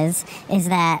is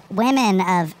that women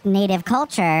of native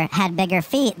culture had bigger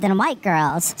feet than white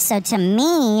girls. So to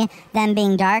me, them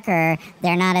being darker,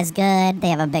 they're not as good. They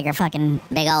have a bigger fucking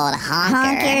Big old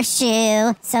honker.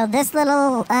 shoe. So this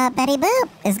little Betty Boop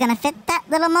is gonna fit that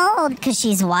little mold because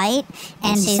she's white,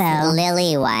 and She's so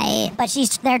lily white. but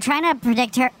they're trying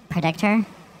to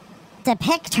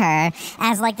depict her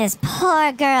as like this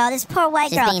poor girl, this poor white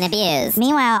She's girl. being abused.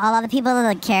 Meanwhile, all of the people,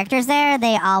 the characters there,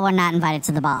 they all were not invited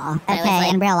to the ball. But it was Okay,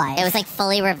 like- in real life. It was like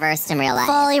fully reversed in real life.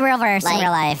 fully reversed in Like, real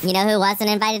life. You know who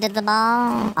wasn't invited to the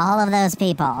ball? All of those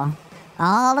people.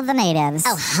 All of the natives.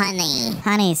 Oh, honey.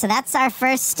 Honey, so that's our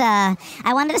first, I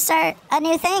wanted to start a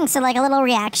new thing, so like a little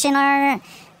reaction or...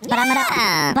 But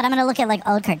I'm gonna look at like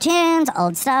old cartoons,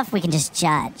 old stuff. We can just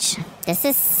judge. This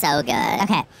is so good.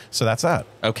 Okay. So that's that.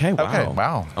 Okay, wow. Okay,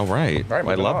 wow. All right. Right, I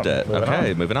moving loved on, it. moving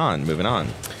Okay, on. moving on.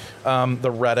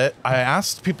 The Reddit. I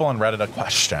asked people on Reddit a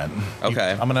question.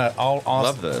 Okay. I'll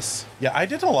Love this. Yeah, I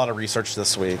did a lot of research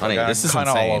this week. Honey, Like, this I'm is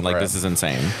kinda all insane. over Like, it. this is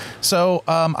insane. So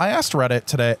I asked Reddit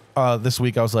today, this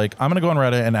week. I was like, I'm gonna go on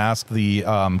Reddit and ask the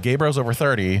gay bros over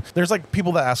 30. There's like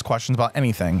people that ask questions about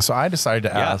anything. So I decided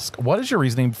to ask, what is your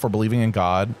reasoning for believing in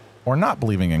God or not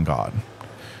believing in God?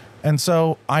 And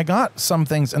so I got some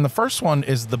things, and the first one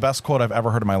is the best quote I've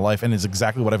ever heard in my life, and is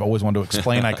exactly what I've always wanted to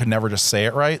explain. I could never just say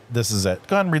it right. This is it.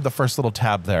 Go ahead and read the first little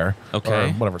tab there. Okay.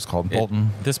 Or whatever it's called.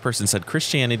 Bolton. This person said,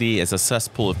 Christianity is a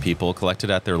cesspool of people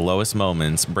collected at their lowest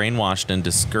moments, brainwashed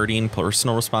into skirting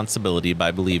personal responsibility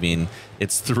by believing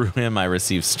it's through him I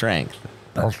receive strength.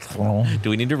 Do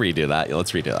we need to redo that?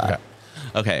 Let's redo that.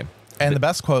 Okay. And the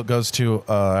best quote goes to,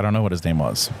 I don't know what his name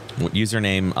was.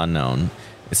 Username unknown.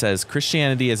 It says,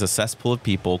 Christianity is a cesspool of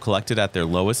people collected at their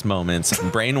lowest moments,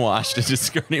 brainwashed into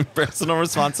skirting personal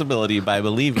responsibility by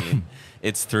believing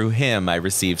it's through him I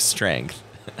receive strength.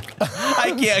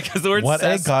 I can't, because the word what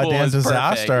a goddamn is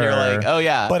disaster. Perfect. You're like, oh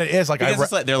yeah. But it is like,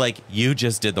 it's like, they're like, you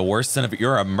just did the worst sin of it.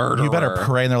 You're a murderer. You better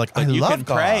pray. And they're like, I you love can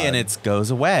God. pray and it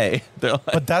goes away. They're like,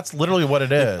 but that's literally what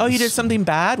it is. Oh, you did something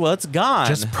bad? Well, it's gone.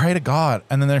 Just pray to God.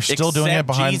 And then they're still doing it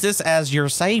behind Jesus as your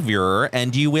savior,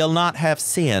 and you will not have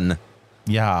sin.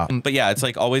 Yeah. But yeah, it's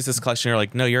like always this collection. You're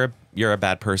like, no, you're a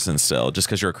bad person still, just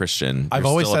because you're a Christian. I've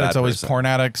always said it's always porn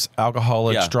addicts,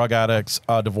 alcoholics, drug addicts,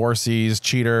 divorcees,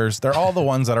 cheaters. They're all the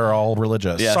ones that are all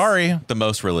religious. Yes, sorry. The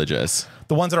most religious.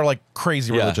 The ones that are like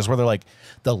crazy religious, where they're like,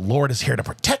 the Lord is here to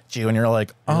protect you. And you're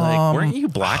like, weren't you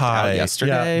blacked out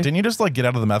yesterday? Yeah. Didn't you just like get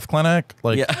out of the meth clinic?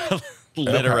 Like, yeah,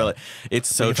 literally. It's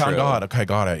so you true. found God. Okay,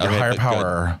 got it. Your higher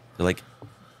power. You're like,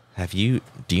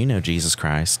 do you know Jesus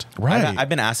Christ? Right. I've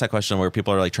been asked that question where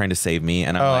people are like trying to save me,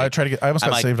 and I'm like, I almost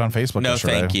got saved on Facebook. No,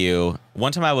 yesterday. thank you.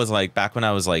 One time I was like, back when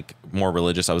I was like more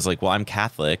religious, I was like, well, I'm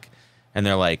Catholic, and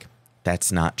they're like,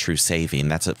 that's not true saving.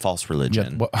 That's a false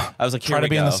religion. Yeah, well, I was like, try to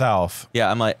be in the South. Yeah,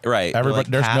 I'm like, right. Everybody, like,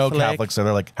 there's Catholic? no Catholics, so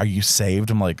they're like, are you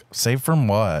saved? I'm like, saved from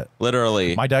what?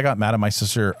 Literally. My dad got mad at my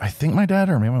sister. I think my dad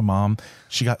or maybe my mom.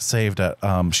 She got saved at.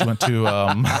 She went to.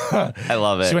 I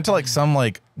love it. She went to like some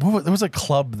like. It was a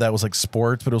club that was like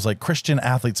sports, but it was like Christian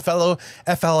athletes, fellow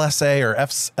FLSA or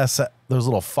FS. Those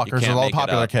little fuckers, those all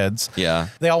popular kids. Yeah.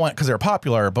 They all went because they were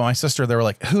popular. But my sister, they were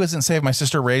like, who isn't saved? My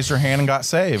sister raised her hand and got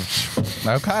saved.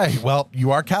 Okay. Well,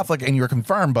 you are Catholic and you're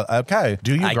confirmed, but okay.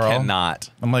 Do you, girl? I cannot.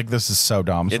 I'm like, this is so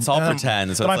dumb. It's all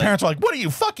pretend. So my parents were like, what are you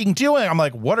fucking doing? I'm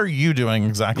like, what are you doing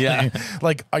exactly? Yeah.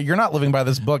 Like, you're not living by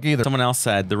this book either. Someone else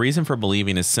said, the reason for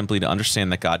believing is simply to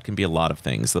understand that God can be a lot of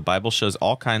things. The Bible shows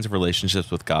all kinds of relationships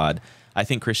with God. I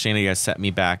think Christianity has set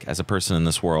me back as a person in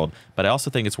this world, but I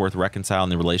also think it's worth reconciling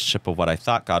the relationship of what I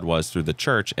thought God was through the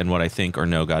church and what I think or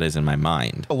know God is in my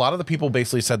mind. A lot of the people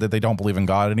basically said that they don't believe in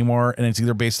God anymore, and it's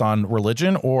either based on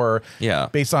religion or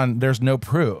based on there's no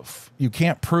proof. You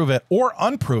can't prove it or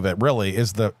unprove it, really,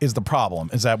 is the problem.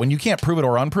 Is that when you can't prove it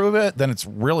or unprove it, then it's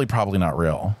really probably not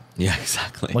real. Yeah,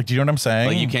 exactly. Like, do you know what I'm saying?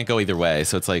 Like, you can't go either way.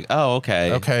 So it's like, oh,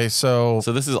 okay. Okay, so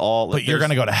this is all. Like, but you're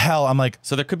going to go to hell. I'm like.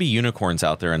 So there could be unicorns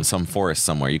out there in some forest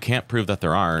somewhere. You can't prove that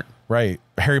there aren't. Right.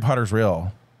 Harry Potter's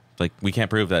real. Like, we can't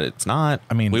prove that it's not.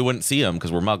 I mean. We wouldn't see them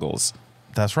because we're muggles.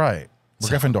 That's right. We're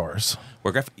Gryffindors.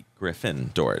 We're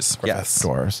Gryffindors. Yes.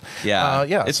 Gryffindors. Yeah.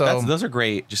 Yeah. So those are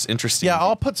great. Just interesting. Yeah.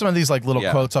 I'll put some of these like little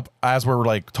quotes up as we're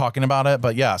like talking about it.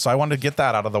 But yeah, so I wanted to get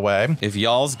that out of the way. If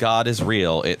y'all's God is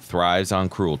real, it thrives on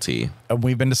cruelty. And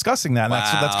we've been discussing that. And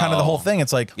that's kind of the whole thing.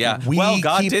 It's like,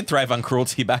 God did thrive on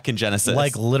cruelty back in Genesis.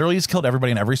 Like literally he's killed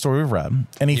everybody in every story we've read.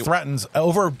 And he threatens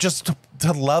over just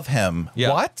to love him.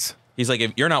 Yeah. What? He's like,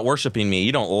 if you're not worshiping me,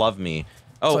 you don't love me.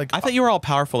 Oh, like, I thought you were all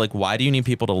powerful. Like, why do you need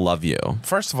people to love you?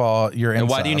 First of all, you're incest. And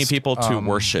why do you need people to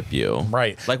worship you?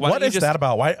 Right. Like, what is that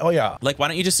about? Why? Oh, yeah. Like, why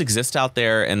don't you just exist out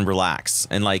there and relax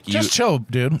and like just chill,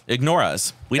 dude. Ignore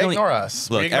us. We don't ignore us.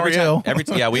 Look, we ignore you. Every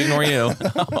time, we ignore you.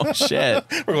 Oh shit.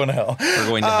 We're going to hell. We're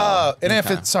going to hell. And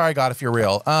if it's sorry, God, if you're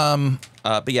real.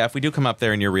 But yeah, if we do come up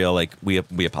there and you're real, like we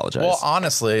apologize. Well,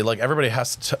 honestly, like everybody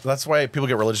has to. That's why people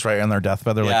get religious right on their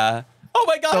deathbed. They're like, oh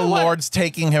my God, the Lord's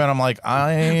taking him, and I'm like,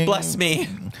 bless me.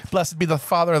 Blessed be the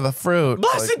Father of the fruit.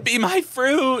 Blessed be my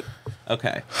fruit.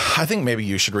 Okay. I think maybe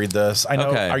you should read this. I know.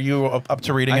 Okay. Are you up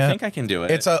to reading it? I think I can do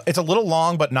it. It's a little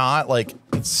long, but not like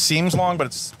it seems long, but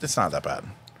it's not that bad.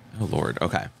 Oh Lord.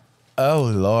 Okay.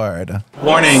 Oh Lord.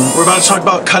 Warning, we're about to talk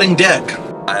about cutting dick.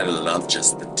 I love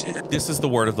just the tip. This is the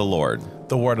word of the Lord.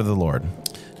 The word of the Lord.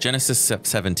 Genesis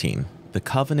 17. The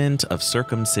Covenant of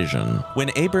Circumcision.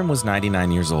 When Abram was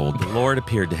 99 years old, the Lord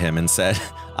appeared to him and said,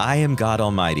 I am God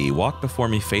Almighty. Walk before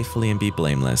me faithfully and be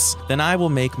blameless. Then I will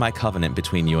make my covenant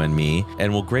between you and me,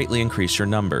 and will greatly increase your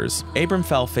numbers. Abram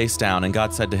fell face down, and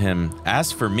God said to him,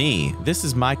 As for me, this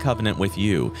is my covenant with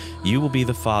you. You will be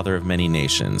the father of many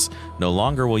nations. No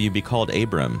longer will you be called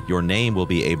Abram. Your name will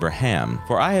be Abraham.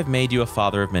 For I have made you a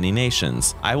father of many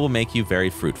nations. I will make you very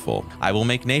fruitful. I will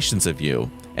make nations of you.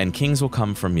 and kings will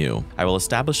come from you. I will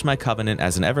establish my covenant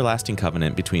as an everlasting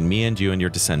covenant between me and you and your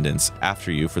descendants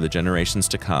after you for the generations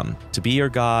to come, to be your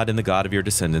God and the God of your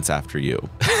descendants after you.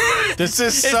 This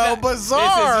is so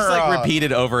bizarre. It's just like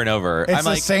repeated over and over. It's I'm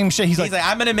the like, same shit. He's like,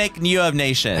 I'm going to make you of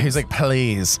nations. He's like,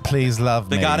 please love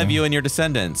the me. God of you and your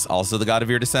descendants, also the God of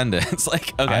your descendants.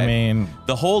 Like, okay. I mean,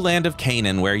 the whole land of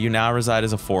Canaan, where you now reside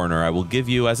as a foreigner, I will give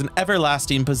you as an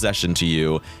everlasting possession to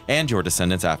you and your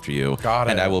descendants after you. Got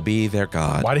it. And I will be their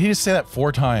God. Why did he just say that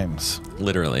 4 times?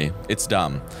 Literally. It's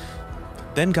dumb.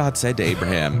 Then God said to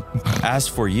Abraham, as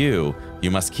for you, you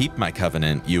must keep my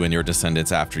covenant, you and your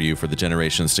descendants after you for the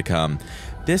generations to come.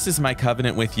 This is my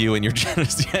covenant with you and your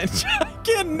descendants. I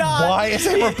cannot. Why is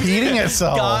it repeating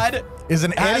itself? God is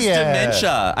an has idiot.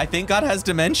 Dementia. I think God has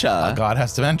dementia. God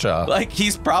has dementia. Like,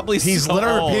 he's probably He's so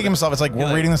literally old. repeating himself. It's like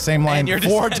we're reading the same line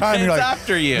 4 times. You're like,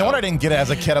 after you. You know what I didn't get it as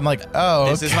a kid? I'm like, oh,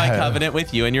 This is my covenant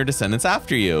with you and your descendants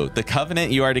after you. The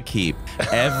covenant you are to keep.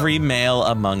 Every male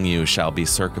among you shall be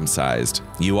circumcised.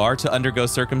 You are to undergo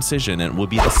circumcision, and it will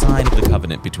be the sign of the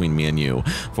covenant between me and you.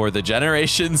 For the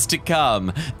generations to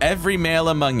come, every male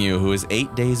among you who is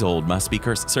 8 days old must be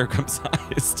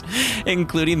circumcised,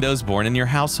 including those born in your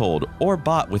household or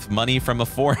bought with money from a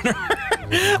foreigner.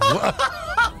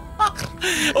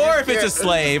 Or if it's a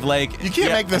slave, like, you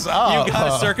can't make this up. You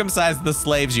gotta circumcise the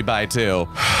slaves you buy too.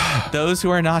 Those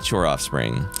who are not your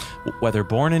offspring, whether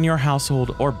born in your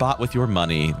household or bought with your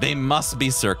money, they must be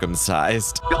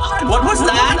circumcised. God, what was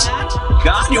that?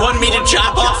 God, you want me to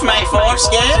chop off my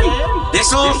foreskin?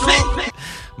 This whole thing?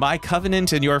 My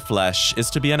covenant in your flesh is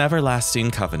to be an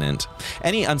everlasting covenant.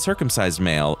 Any uncircumcised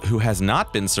male who has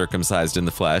not been circumcised in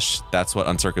the flesh, that's what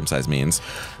uncircumcised means,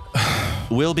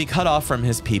 will be cut off from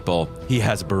his people. He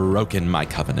has broken my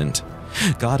covenant.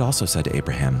 God also said to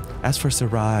Abraham, as for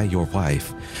Sarai, your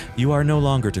wife, you are no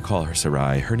longer to call her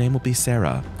Sarai. Her name will be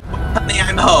Sarah. Honey,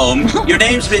 I'm home. Your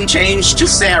name's been changed to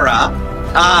Sarah.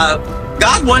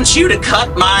 God wants you to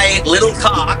cut my little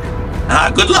cock.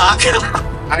 Good luck.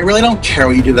 I really don't care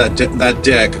what you do with that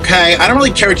dick, okay? I don't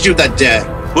really care what you do with that dick.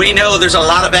 We know there's a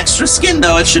lot of extra skin,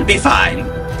 though. It should be fine.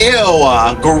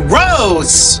 Ew,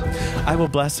 gross! I will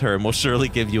bless her and will surely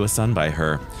give you a son by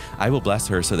her. I will bless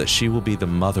her so that she will be the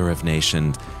mother of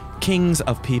nations. Kings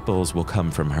of peoples will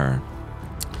come from her.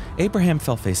 Abraham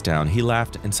fell face down. He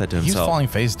laughed and said to himself... He was falling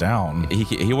face down.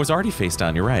 He was already face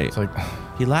down, you're right. It's like...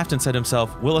 He laughed and said to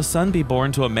himself, will a son be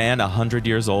born to a man 100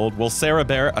 years old? Will Sarah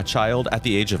bear a child at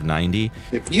the age of 90?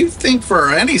 If you think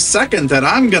for any second that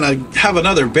I'm gonna have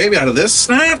another baby out of this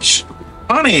snatch,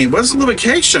 honey, what's the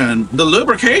lubrication? The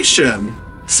lubrication.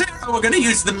 Sarah, we're gonna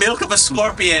use the milk of a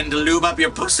scorpion to lube up your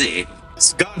pussy.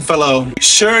 This Godfellow, you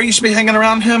sure you should be hanging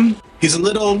around him? He's a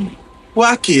little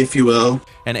wacky, if you will.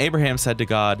 And Abraham said to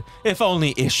God, if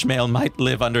only Ishmael might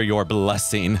live under your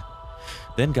blessing.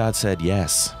 Then God said,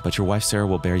 yes, but your wife Sarah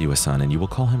will bear you a son, and you will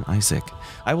call him Isaac.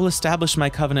 I will establish my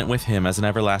covenant with him as an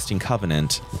everlasting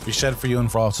covenant. We shed for you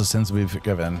and for all the sins we've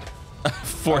forgiven.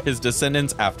 For his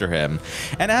descendants after him.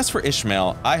 And as for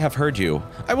Ishmael, I have heard you.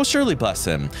 I will surely bless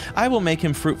him. I will make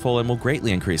him fruitful and will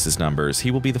greatly increase his numbers.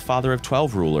 He will be the father of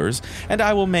 12 rulers, and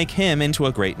I will make him into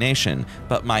a great nation.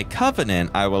 But my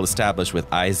covenant I will establish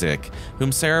with Isaac,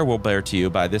 whom Sarah will bear to you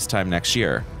by this time next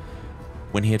year.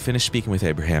 When he had finished speaking with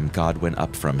Abraham, God went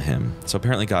up from him. So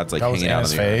apparently God's like hanging out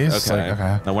his in the face. earth. Okay. Like,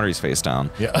 okay. No wonder he's face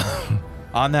down. Yeah.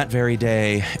 On that very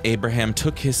day, Abraham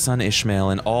took his son Ishmael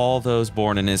and all those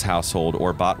born in his household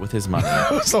or bought with his money.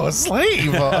 So a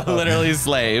slave. Literally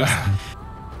slaves.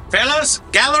 Fellas,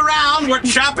 gather around. We're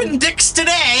chopping dicks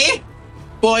today.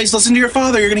 Boys, listen to your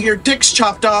father. You're gonna get your dicks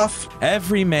chopped off.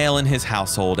 Every male in his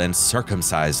household and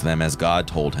circumcised them as God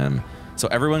told him. So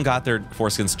everyone got their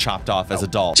foreskins chopped off as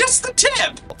adults. Just the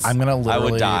tip. I'm gonna literally...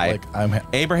 I would die. Like,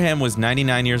 Abraham was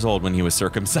 99 years old when he was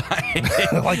circumcised.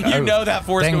 Like, you know that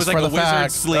foreskin was like a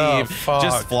wizard sleeve, Oh,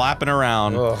 just flapping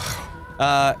around.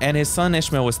 And his son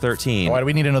Ishmael was 13. Why do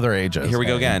we need another age? Here we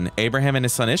go again. Abraham and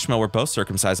his son Ishmael were both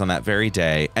circumcised on that very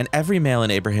day, and every male in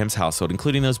Abraham's household,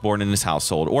 including those born in his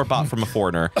household or bought from a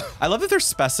foreigner. I love that they're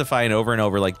specifying over and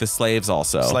over, like the slaves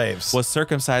also. Slaves. Was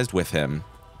circumcised with him.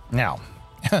 Now.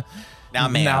 Now,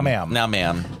 ma'am. Now, ma'am. Now,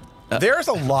 ma'am. There's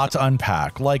a lot to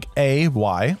unpack. Like,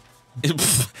 why?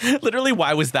 Literally,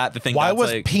 why was that the thing? Why God's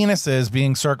was like, penises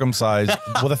being circumcised?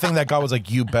 Well, the thing that God was like,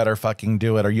 you better fucking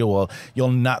do it, or you'll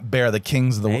not bear the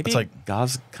kings of the world. Maybe It's like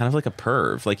God's kind of like a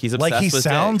perv. Like he's obsessed he with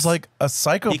sounds dicks. like a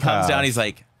psychopath. He comes down. He's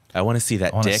like, I want to see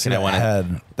that dick, and I want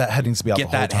to that head needs to be out.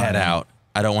 get the whole that head time. out.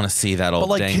 I don't want to see that old. But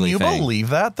like, dangly can you thing.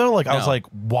 believe that though? Like, I was No. like,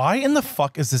 why in the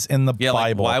fuck is this in the Bible?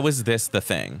 Like, why was this the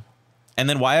thing? And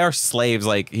then why are slaves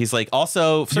like? He's like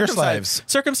also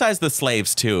circumcise the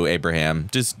slaves too, Abraham.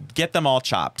 Just get them all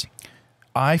chopped.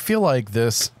 I feel like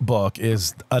this book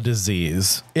is a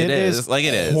disease. It is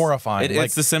horrifying.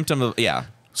 It's the symptom of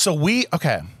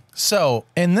So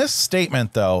in this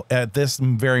statement, though, at this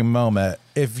very moment,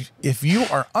 if you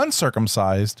are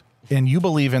uncircumcised and you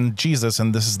believe in Jesus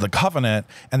and this is the covenant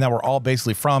and that we're all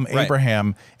basically from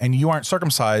Abraham and you aren't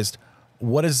circumcised,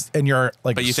 you're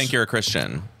like, but you think you're a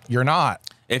Christian? You're not.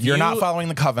 If you're not following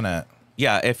the covenant.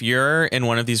 Yeah, if you're in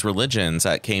one of these religions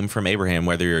that came from Abraham,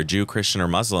 whether you're a Jew, Christian, or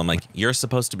Muslim, like you're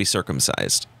supposed to be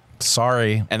circumcised.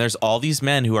 Sorry. And there's all these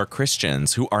men who are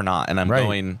Christians who are not. And I'm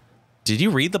going, did you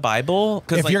read the Bible?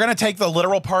 If you're going to take the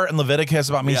literal part in Leviticus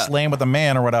about me slaying with a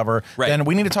man or whatever, then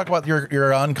we need to talk about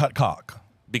your uncut cock.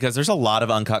 Because there's a lot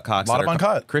of uncut cocks that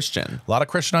are Christian. A lot of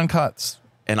Christian uncuts.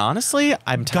 And honestly,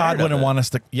 I'm tired God wouldn't want us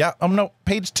to. Yeah. No.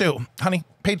 Page 2, honey.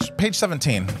 Page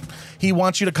 17. He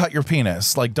wants you to cut your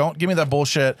penis. Like, don't give me that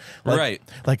bullshit. Like,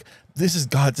 Like this is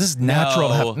God. This is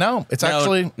natural. No, it's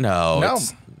actually no.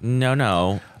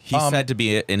 He said to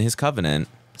be in his covenant.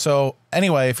 So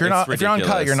anyway, if you're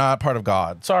uncut, you're not part of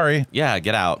God. Sorry. Yeah.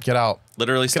 Get out. Get out.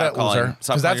 Literally, stop calling.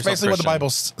 Because that's basically what the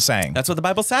Bible's saying. That's what the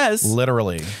Bible says.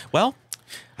 Literally. Well,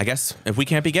 I guess if we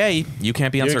can't be gay, you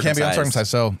can't be uncircumcised. You can't be uncircumcised.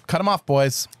 So cut them off,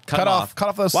 boys. Cut off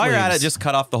those While sleeves. you're at it, just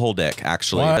cut off the whole dick,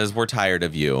 actually, because we're tired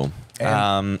of you.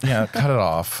 Yeah, cut it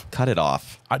off. Cut it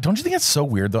off. Don't you think it's so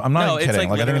weird, though? I'm not even kidding.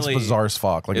 Like I think it's bizarre as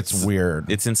fuck. Like it's weird.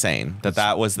 It's insane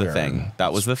that was the thing.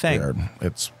 That was the thing. Weird.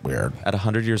 It's weird. At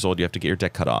 100 years old, you have to get your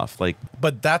dick cut off. Like,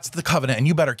 but that's the covenant, and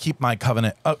you better keep my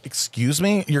covenant. Oh, excuse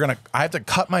me. I have to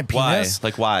cut my penis. Why?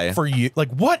 Like why? For you? Like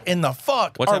what in the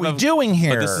fuck are we doing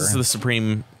here? But this is the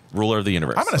supreme ruler of the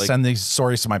universe. I'm going to send these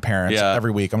stories to my parents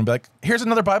every week. I'm going to be like, here's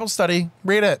another Bible study.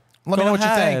 Read it. Let me know what you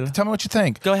think. Tell me what you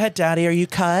think. Go ahead, Daddy. Are you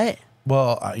cut?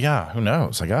 Well, yeah. Who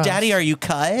knows? I guess. Daddy, are you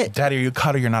cut? Daddy, are you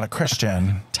cut or you're not a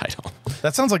Christian? Title.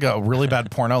 That sounds like a really bad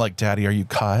porno. Like, Daddy, are you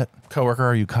cut? Coworker,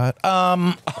 are you cut?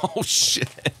 Oh,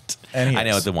 shit. Anyways. I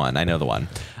know the one.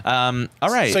 All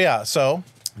right. So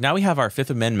now we have our Fifth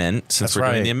Amendment, since we're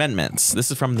doing the amendments.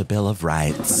 This is from the Bill of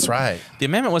Rights. That's right. The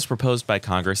amendment was proposed by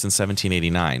Congress in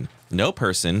 1789. No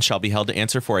person shall be held to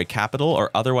answer for a capital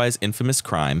or otherwise infamous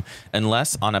crime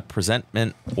unless on a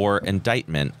presentment or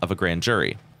indictment of a grand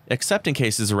jury, except in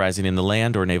cases arising in the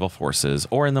land or naval forces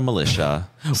or in the militia.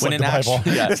 It's like the Bible.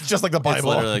 It's just like the Bible. It's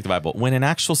literally like the Bible. When in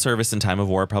actual service in time of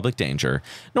war or public danger,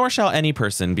 nor shall any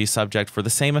person be subject for the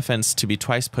same offense to be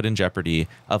twice put in jeopardy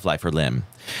of life or limb,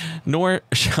 nor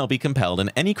shall be compelled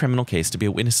in any criminal case to be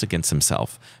a witness against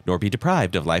himself, nor be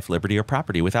deprived of life, liberty, or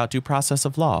property without due process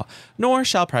of law, nor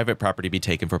shall private property be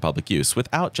taken for public use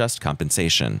without just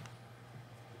compensation.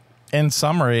 In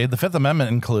summary, the Fifth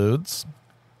Amendment includes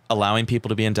allowing people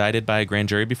to be indicted by a grand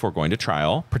jury before going to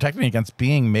trial, protecting against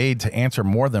being made to answer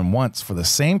more than once for the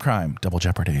same crime, double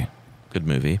jeopardy. Good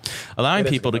movie. Allowing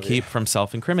people to keep from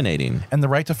self-incriminating, and the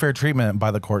right to fair treatment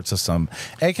by the court system,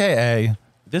 aka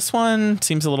this one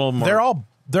seems a little more.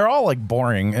 They're all like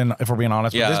boring, and if we're being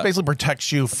honest, this basically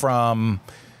protects you from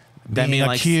being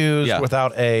accused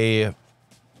without a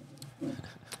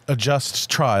just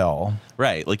trial.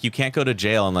 Right. Like you can't go to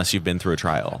jail unless you've been through a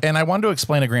trial. And I wanted to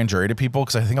explain a grand jury to people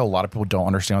because I think a lot of people don't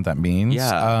understand what that means.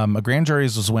 Yeah. A grand jury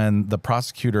is when the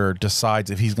prosecutor decides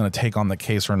if he's going to take on the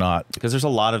case or not. Because there's a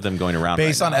lot of them going around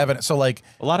based on evidence. So like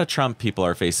a lot of Trump people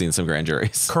are facing some grand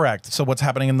juries. Correct. So what's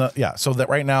happening in the so that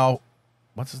right now,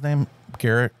 what's his name?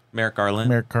 Merrick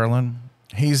Garland.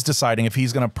 He's deciding if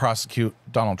he's going to prosecute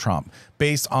Donald Trump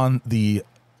based on the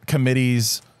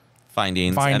committee's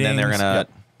findings. And then they're going to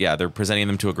they're presenting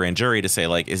them to a grand jury to say,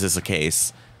 like, is this a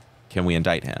case? Can we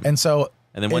indict him? And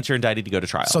then once you're indicted, you go to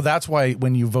trial. So that's why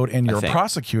when you vote in your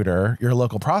prosecutor, your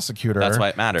local prosecutor, that's why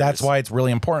it matters. That's why it's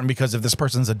really important, because if this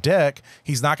person's a dick,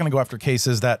 he's not going to go after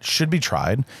cases that should be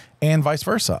tried, and vice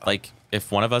versa. Like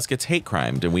if one of us gets hate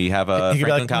crimed and we have a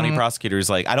Franklin County prosecutor who's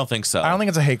like, I don't think so. I don't think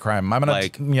it's a hate crime. I'm going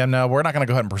to, no, we're not going to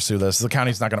go ahead and pursue this. The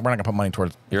county's not going to, we're not going to put money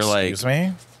towards. You're excuse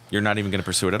me? You're not even going to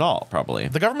pursue it at all, probably.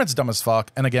 The government's dumb as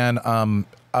fuck. And again,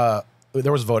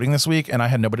 there was voting this week, and I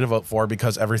had nobody to vote for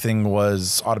because everything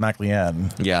was automatically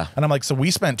in. Yeah. And I'm like, so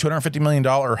we spent $250 million,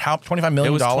 or $25 million? It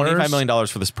was $25 million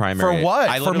for this primary. For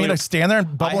what? For me to stand there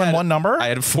and bubble in one number? I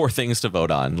had 4 things to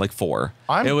vote on, like 4.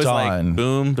 It was done. Like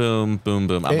boom, boom, boom,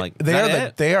 boom. I'm like,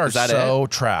 they are so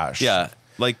trash. Yeah.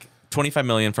 Like 25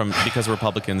 million because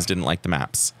Republicans didn't like the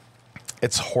maps.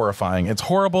 It's horrifying. It's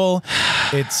horrible.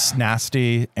 It's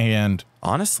nasty. And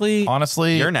honestly,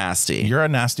 you're nasty. You're a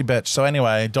nasty bitch. So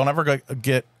anyway, don't ever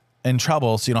get in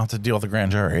trouble so you don't have to deal with a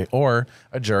grand jury or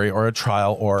a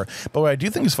trial but what I do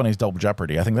think is funny is double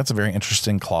jeopardy. I think that's a very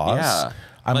interesting clause. Yeah.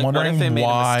 I'm like, wondering what if they made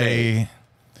why a mistake?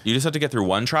 You just have to get through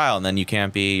one trial and then you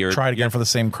can't be tried again for the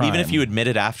same crime. Even if you admit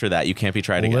it after that, you can't be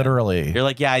tried again. Literally. You're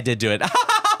like, yeah, I did do it.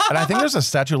 And I think there's a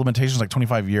statute of limitations like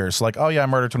 25 years. So like, oh yeah, I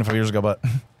murdered 25 years ago, but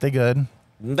they good.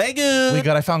 They good. We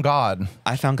good. I found God.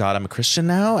 I'm a Christian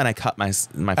now, and I cut my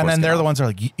and then they're the ones that are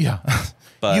like, yeah,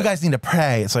 but you guys need to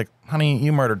pray. It's like, honey,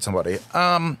 you murdered somebody.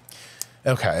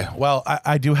 Okay. Well,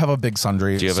 I do have a big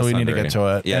sundry, so we need to get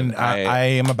to it. Yeah, and I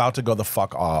am about to go the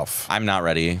fuck off. I'm not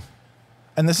ready.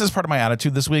 And this is part of my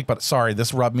attitude this week, but sorry,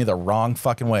 this rubbed me the wrong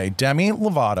fucking way. Demi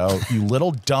Lovato, you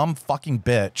little dumb fucking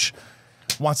bitch,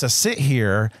 wants to sit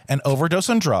here and overdose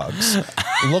on drugs,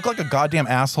 look like a goddamn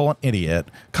asshole and idiot,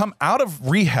 come out of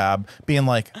rehab being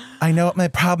like, I know what my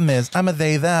problem is. I'm a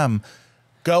they, them.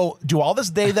 Go do all this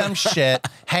they, them shit,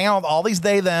 hang out with all these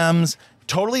they, thems,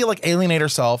 totally like alienate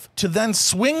herself to then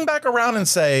swing back around and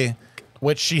say,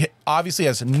 which she obviously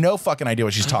has no fucking idea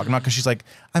what she's talking about because she's like,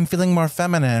 I'm feeling more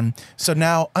feminine. So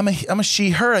now I'm a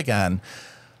she, her again.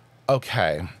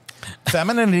 Okay.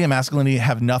 Femininity and masculinity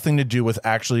have nothing to do with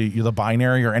actually the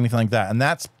binary or anything like that. And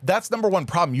that's number one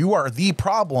problem. You are the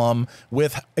problem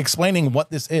with explaining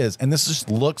what this is. And this just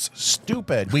looks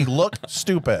stupid. We look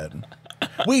stupid.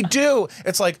 We do.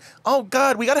 It's like, oh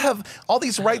God, we got to have all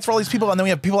these rights for all these people. And then we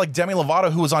have people like Demi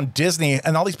Lovato who was on Disney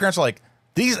and all these parents are like,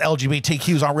 these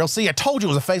LGBTQs aren't real. See, I told you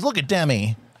it was a face. Look at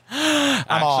Demi.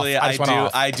 Actually,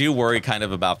 I do worry kind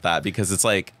of about that because it's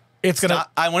like,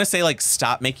 I want to say like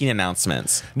stop making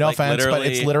announcements. No like, offense, but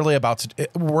it's literally about to.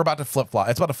 We're about to flip flop.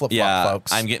 It's about to flip flop,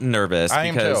 folks. I'm getting nervous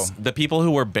because the people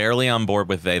who were barely on board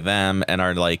with they them and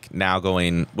are like now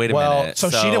going, wait a minute. So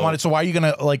she didn't want it. So why are you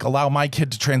gonna like allow my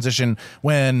kid to transition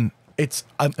when it's?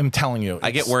 I'm telling you,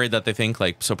 I get worried that they think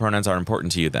like so pronouns are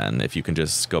important to you. Then if you can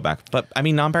just go back, but I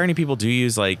mean non-binary people do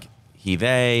use like. He,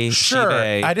 they, sure. She,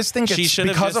 they. I just think it's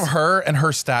because of her and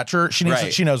her stature. She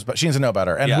needs she needs to know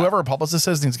better. And whoever a publicist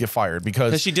is needs to get fired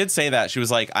because she did say that. She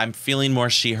was like, I'm feeling more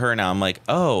she, her now. I'm like,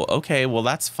 oh, okay, well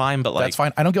that's fine, but like that's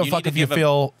fine. I don't give a fuck if you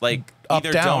feel like up,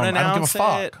 either down. Don't I don't give a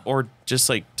fuck. it or just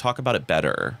like talk about it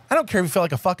better. I don't care if you feel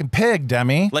like a fucking pig,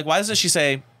 Demi. Like, why doesn't she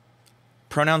say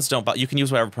pronouns don't you can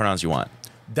use whatever pronouns you want?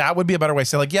 That would be a better way to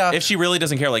say, like, yeah. If she really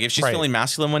doesn't care, like, if she's feeling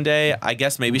masculine one day, I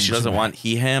guess maybe she doesn't want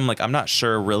he, him. Like, I'm not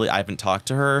sure, really. I haven't talked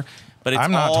to her, but it's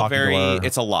all very,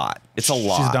 it's a lot. It's a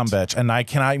lot. She's a dumb bitch, and I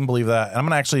cannot even believe that. And I'm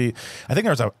going to actually, I think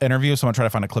there's an interview, so I'm going to try to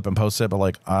find a clip and post it, but,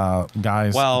 like,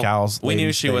 guys, gals, we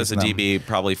knew she was a DB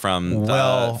probably from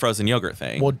the frozen yogurt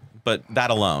thing. Well, but that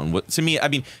alone, to me, I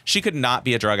mean, she could not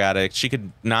be a drug addict. She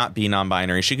could not be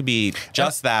non-binary. She could be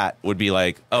just that. Would be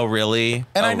like, oh really?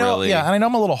 And I know, really? and I know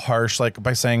I'm a little harsh, like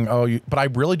by saying, oh, but I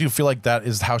really do feel like that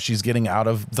is how she's getting out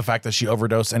of the fact that she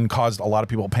overdosed and caused a lot of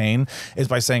people pain. Is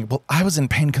by saying, well, I was in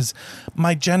pain because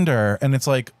my gender, and it's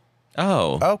like.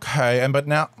 Oh, okay, but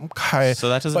now, okay. So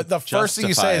that doesn't. But the first thing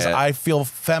you say is, "I feel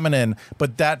feminine,"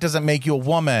 but that doesn't make you a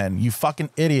woman. You fucking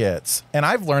idiots. And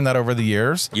I've learned that over the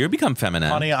years. You become feminine,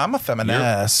 honey. I'm a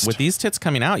feminist. With these tits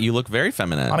coming out, you look very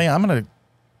feminine, honey. I'm gonna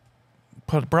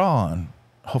put a bra on.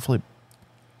 Hopefully,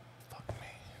 fuck me.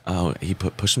 Oh, he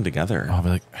push them together. I'll be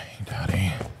like, hey,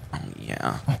 daddy. Oh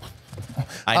yeah.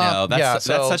 I know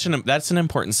that's an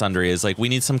important sundry. Is like we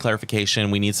need some clarification.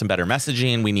 We need some better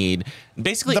messaging. We need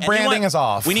basically the branding is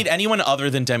off. We need anyone other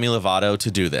than Demi Lovato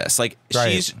to do this. Like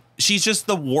she's just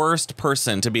the worst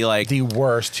person to be like the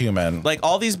worst human. Like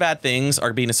all these bad things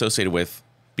are being associated with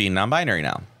being non-binary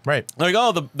now. Right. Like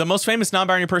the most famous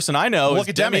non-binary person I know is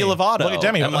Demi Lovato. Look at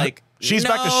Demi. I'm like. She's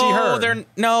back to she, her.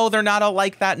 They're not all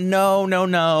like that.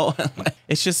 No.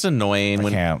 It's just annoying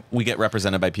when we get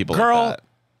represented by people like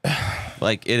that.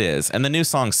 Like it is. And the new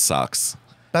song sucks.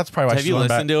 That's probably why Have you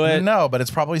listened to it? No, but it's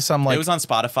probably some like. It was on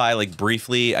Spotify, like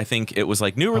briefly. I think it was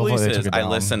like new releases. I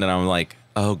listened and I'm like,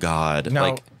 oh God. No.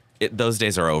 Like those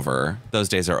days are over. Those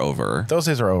days are over. Those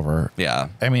days are over. Yeah.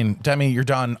 I mean, Demi, you're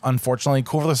done. Unfortunately,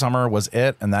 Cool for the Summer was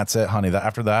it, and that's it, honey.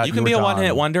 After that, you can be a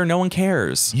one-hit wonder. No one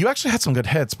cares. You actually had some good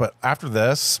hits, but after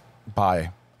this,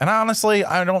 bye. And honestly,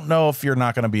 I don't know if you're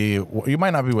not going to be. You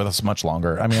might not be with us much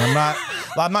longer. I mean,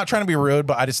 I'm not trying to be rude,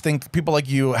 but I just think people like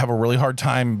you have a really hard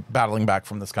time battling back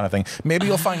from this kind of thing. Maybe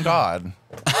you'll find God.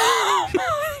 Oh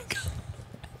my God.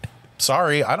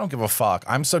 Sorry, I don't give a fuck.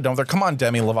 I'm so done with her. Come on,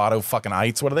 Demi Lovato fucking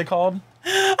ites. What are they called?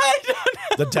 I don't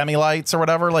know. The Demi Lights or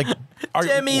whatever. Like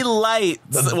Demi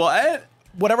Lights. What?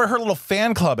 Whatever her little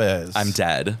fan club is. I'm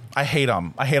dead. I hate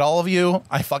them. I hate all of you.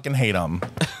 I fucking hate them.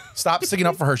 Stop sticking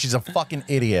up for her. She's a fucking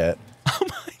idiot. Oh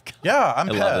my God. Yeah, I'm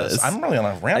pissed. I'm really on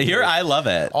a rant. I love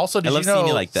it. Also, I love seeing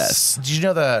you like this. Did you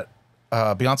know that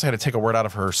Beyonce had to take a word out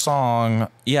of her song.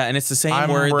 Yeah, and it's the same I'm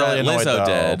word really that annoyed, Lizzo though.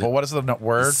 did. But what is the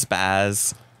word?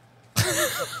 Spaz.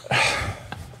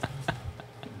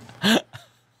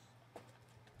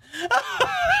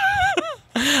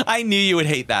 I knew you would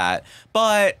hate that,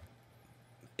 but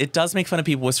it does make fun of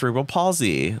people with cerebral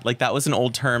palsy. Like, that was an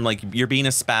old term. Like, you're being a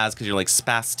spaz because you're like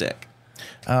spastic.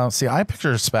 See, I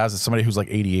picture spaz as somebody who's like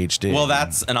ADHD. Well,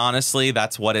 and honestly,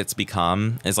 that's what it's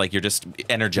become. Is like you're just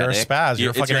energetic. You're a spaz.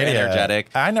 You're fucking idiot. energetic.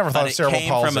 I never thought but of cerebral it came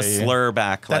palsy from a slur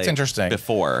back. That's like, interesting.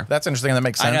 Before that's interesting. That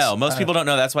makes sense. I know most people don't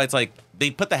know. That's why it's like they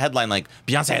put the headline like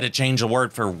Beyonce had to change a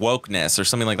word for wokeness or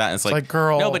something like that. And it's like,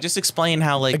 girl, no, but just explain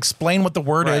how explain what the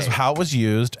word is, how it was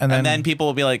used, and then people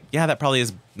will be like, yeah, that probably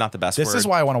is not the best word. This is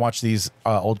why I want to watch these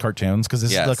old cartoons, because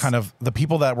this is the kind of the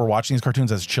people that were watching these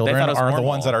cartoons as children are the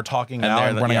ones that are talking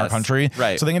now and running our country.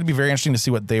 Right. So they're going to be very interesting to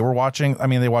see what they were watching. I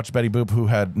mean, they watched Betty Boop, who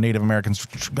had Native Americans.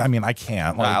 I mean, I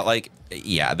can't.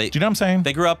 Yeah. Do you know what I'm saying?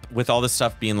 They grew up with all this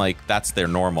stuff being like, that's their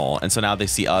normal. And so now they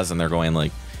see us and they're going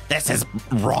like, this is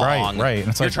wrong. Right. And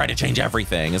it's you're like, trying to change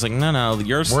everything. It's like, no,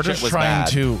 yours we're just trying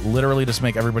to literally just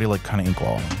make everybody like kind of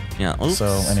equal. Yeah. Oops. So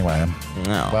anyway.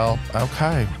 No. Well,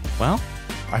 okay. Well,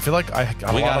 I feel like I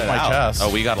got a lot off my chest. Oh,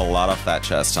 we got a lot off that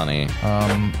chest, honey.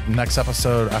 Next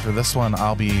episode after this one,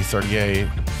 I'll be 38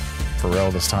 for real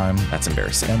this time. That's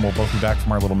embarrassing. And we'll both be back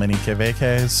from our little mini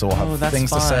vacays, so we'll have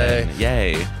things to say.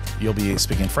 Yay. You'll be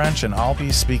speaking French, and I'll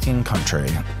be speaking country.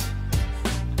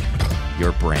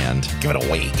 Your brand. Give it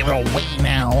away. Give it away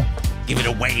now. Give it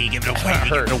away. Give it away.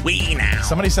 Give it away now.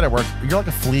 Somebody said at work, you're like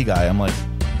a flea guy. I'm like,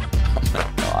 oh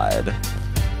my God.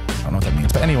 I don't know what that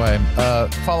means. But anyway,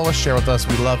 follow us, share with us.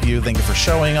 We love you. Thank you for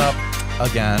showing up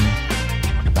again.